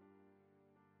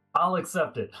 I'll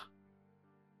accept it.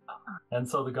 And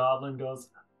so the goblin goes,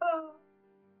 ah,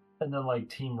 and then like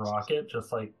Team Rocket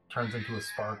just like turns into a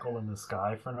sparkle in the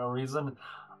sky for no reason.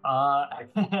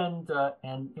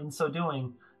 And in so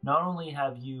doing, not only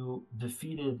have you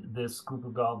defeated this group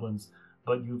of goblins,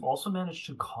 but you've also managed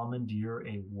to commandeer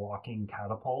a walking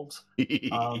catapult.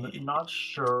 Not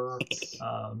sure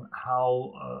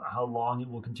how long it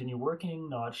will continue working.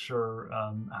 Not sure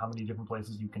how many different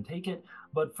places you can take it.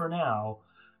 But for now,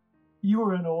 you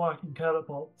are in a walking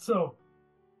catapult. So,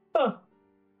 all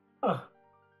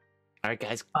right,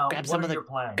 guys, grab some of the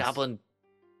goblin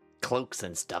cloaks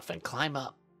and stuff and climb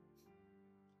up.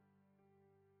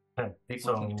 Okay, think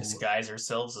we can disguise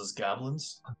ourselves as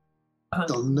goblins?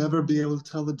 They'll never be able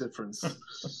to tell the difference.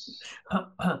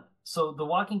 So the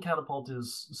walking catapult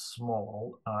is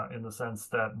small in the sense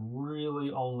that really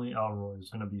only Elroy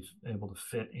is going to be able to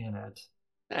fit in it.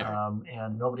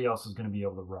 And nobody else is going to be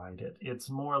able to ride it. It's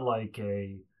more like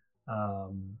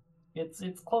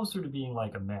it's closer to being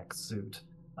like a mech suit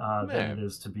than it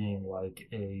is to being like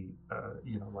a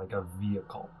like a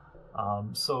vehicle.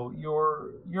 So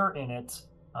you're in it.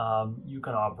 You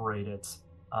can operate it,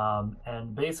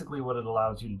 and basically what it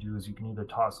allows you to do is you can either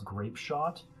toss Grape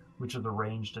Shot, which is a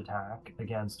ranged attack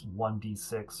against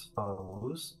 1d6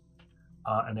 foes,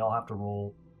 and they all have to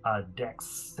roll Dex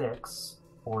 6.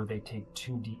 Or they take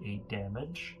 2d8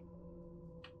 damage.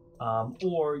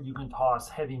 Or you can toss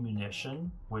heavy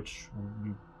munition, which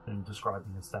we've been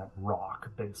describing as that rock,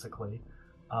 basically.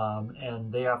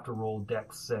 And they have to roll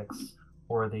Dex 6,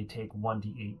 or they take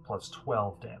 1d8 plus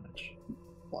 12 damage.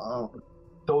 Wow.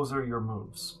 Those are your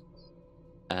moves.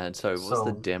 And sorry, what's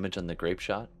the damage on the Grape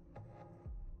Shot?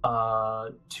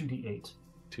 2d8.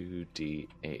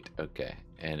 2d8, okay.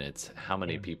 And it's how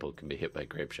many people can be hit by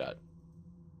Grape Shot?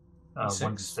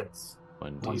 1d6.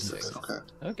 1d6.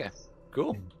 Okay.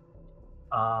 Cool.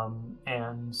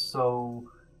 And so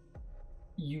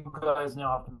you guys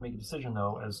now have to make a decision,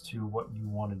 though, as to what you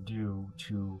want to do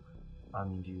to... I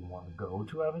mean, do you want to go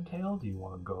to Aventail? Do you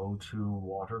want to go to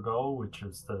Watergo, which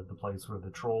is the place where the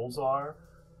trolls are?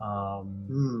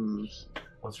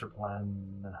 What's your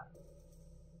plan?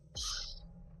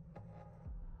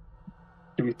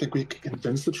 Do we think we can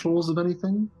convince the trolls of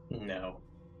anything? No.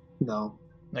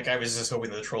 Like, I was just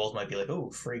hoping the trolls might be like, oh,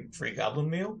 free goblin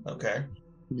meal? Okay.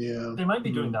 Yeah. They might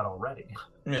be doing that already.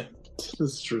 Yeah.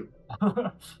 That's true.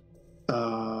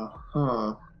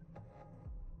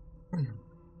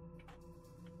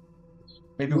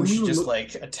 Maybe we should just,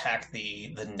 attack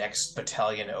the next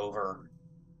battalion over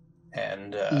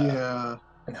and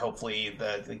and hopefully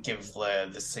give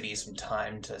the city some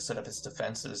time to set up its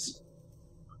defenses.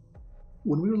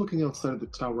 When we were looking outside of the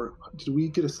tower, did we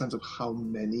get a sense of how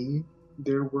many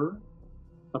there were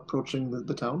approaching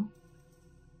the town?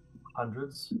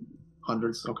 Hundreds,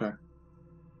 okay.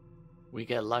 We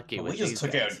get lucky with we just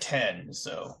took guys. out 10,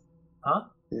 so... Huh?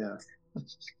 Yeah.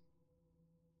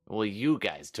 Well, you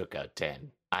guys took out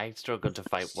 10. I struggled to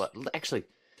fight what... Actually,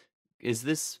 is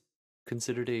this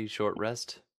considered a short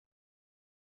rest?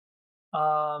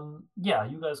 Yeah,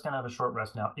 you guys can have a short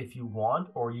rest now if you want,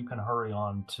 or you can hurry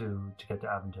on to get to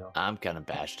Aventail. I'm kind of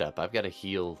bashed up. I've got a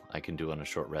heal I can do on a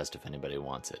short rest if anybody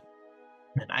wants it.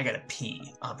 And I gotta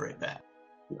pee. I'll be right back.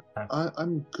 Yeah.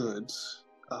 I'm good.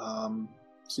 So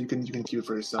you can heal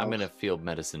for yourself. I'm gonna field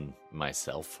medicine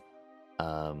myself.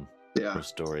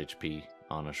 Restore HP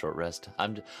on a short rest.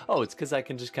 It's because I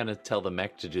can just kind of tell the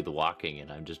mech to do the walking,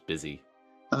 and I'm just busy.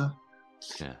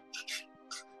 Yeah.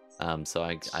 So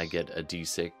I get a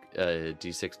D6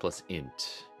 plus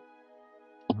int.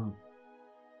 Mm-hmm.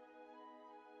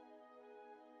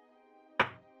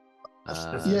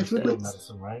 Field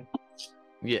medicine, right?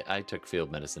 Yeah, I took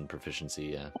field medicine proficiency.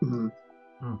 Yeah.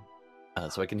 Mm-hmm.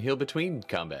 So I can heal between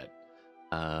combat.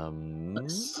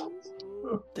 Nice.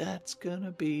 That's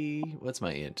gonna be, what's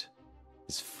my int?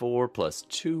 It's 4 plus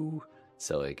 2,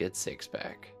 so I get 6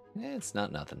 back. It's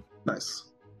not nothing.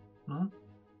 Nice. Mm-hmm.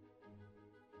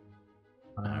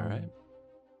 All right.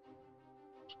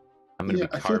 I'm going to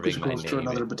be I feel like we carving should my go for name.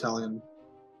 another battalion.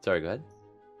 Sorry, go ahead.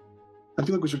 I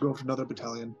feel like we should go for another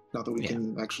battalion now that we Yeah.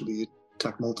 can actually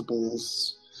attack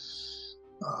multiples.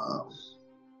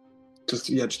 Just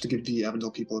to give the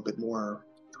Avondale people a bit more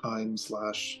time /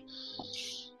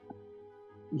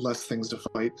 less things to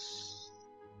fight.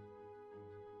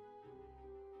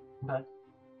 Okay.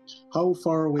 How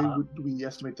far away would we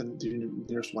estimate the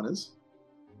nearest one is?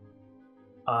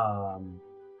 A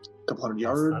couple hundred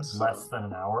yards? Less than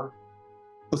an hour.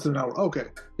 Less than an hour. Okay,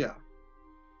 yeah.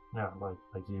 Yeah, like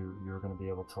you're going to be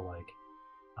able to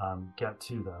get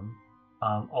to them.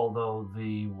 Although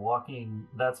the walking,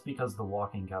 that's because the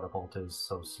walking catapult is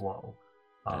so slow.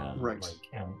 Right.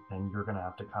 And you're going to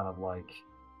have to kind of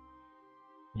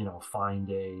find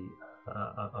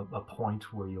a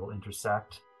point where you'll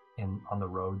intersect on the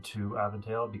road to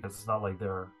Avondale, because it's not like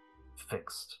they're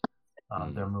fixed.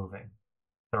 They're moving.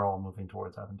 They're all moving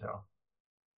towards Avondale.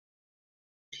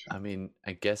 I mean,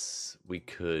 I guess we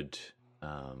could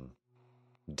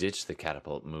ditch the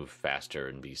catapult, move faster,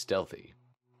 and be stealthy.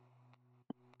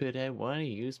 But I want to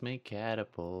use my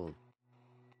catapult.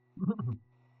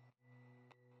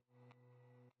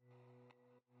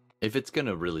 If it's going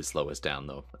to really slow us down,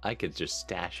 though, I could just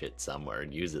stash it somewhere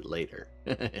and use it later.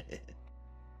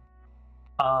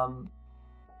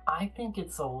 I think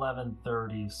it's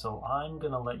 11:30, so I'm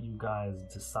going to let you guys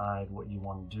decide what you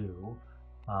want to do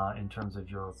in terms of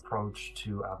your approach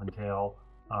to Avondale,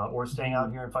 or staying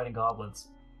out here and fighting goblins.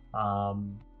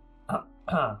 I'm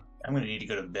going to need to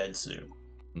go to bed soon.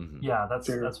 Mm-hmm. Yeah, that's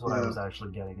what I was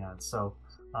actually getting at. So,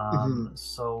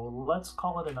 so let's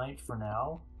call it a night for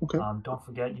now. Okay. Don't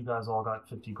forget, you guys all got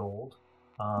 50 gold.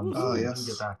 yes. When you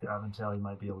get back to Avondale, you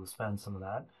might be able to spend some of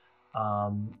that.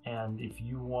 And if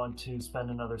you want to spend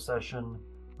another session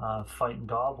fighting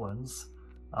goblins,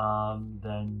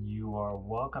 then you are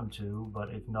welcome to. But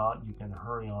if not, you can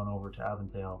hurry on over to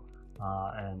Avondale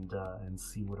and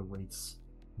see what awaits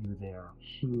you there.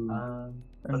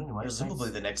 But anyway,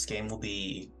 presumably the next game will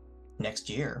be next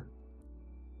year.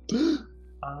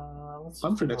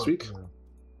 I'm for next week.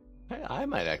 I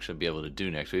might actually be able to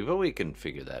do next week, but we can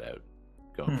figure that out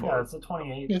going Yeah, forward. it's the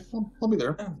 28th. Yeah, I'll be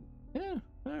there. Yeah,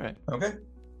 all right. Okay.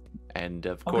 And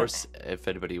of course, if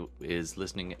anybody is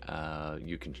listening,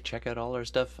 you can check out all our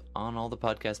stuff on all the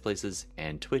podcast places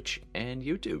and Twitch and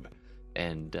YouTube,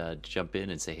 and jump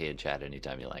in and say hey and chat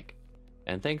anytime you like.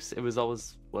 And thanks. It was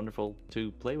always wonderful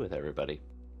to play with everybody.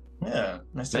 Yeah,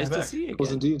 nice to see you again. It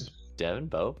was indeed. Devin,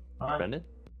 Bo, Brendan.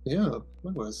 Yeah,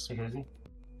 likewise. Take it easy.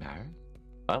 All right.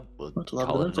 Well, we'll Not to love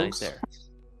call it it then, a night folks. there.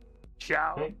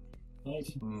 Ciao. Okay.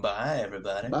 Nice. Bye,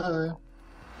 everybody. Bye.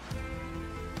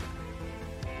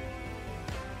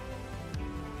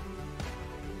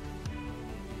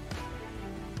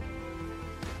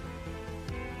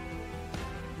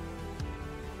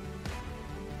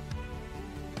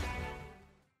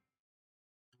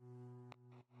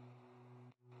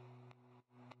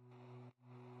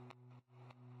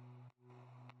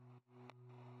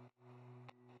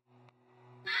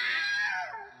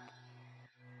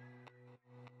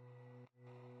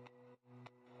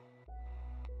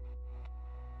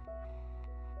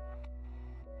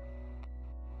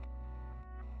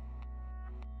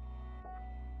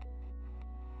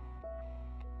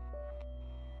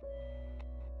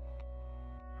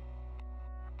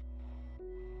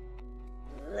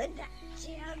 Good.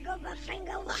 See, I'll go my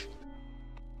finger.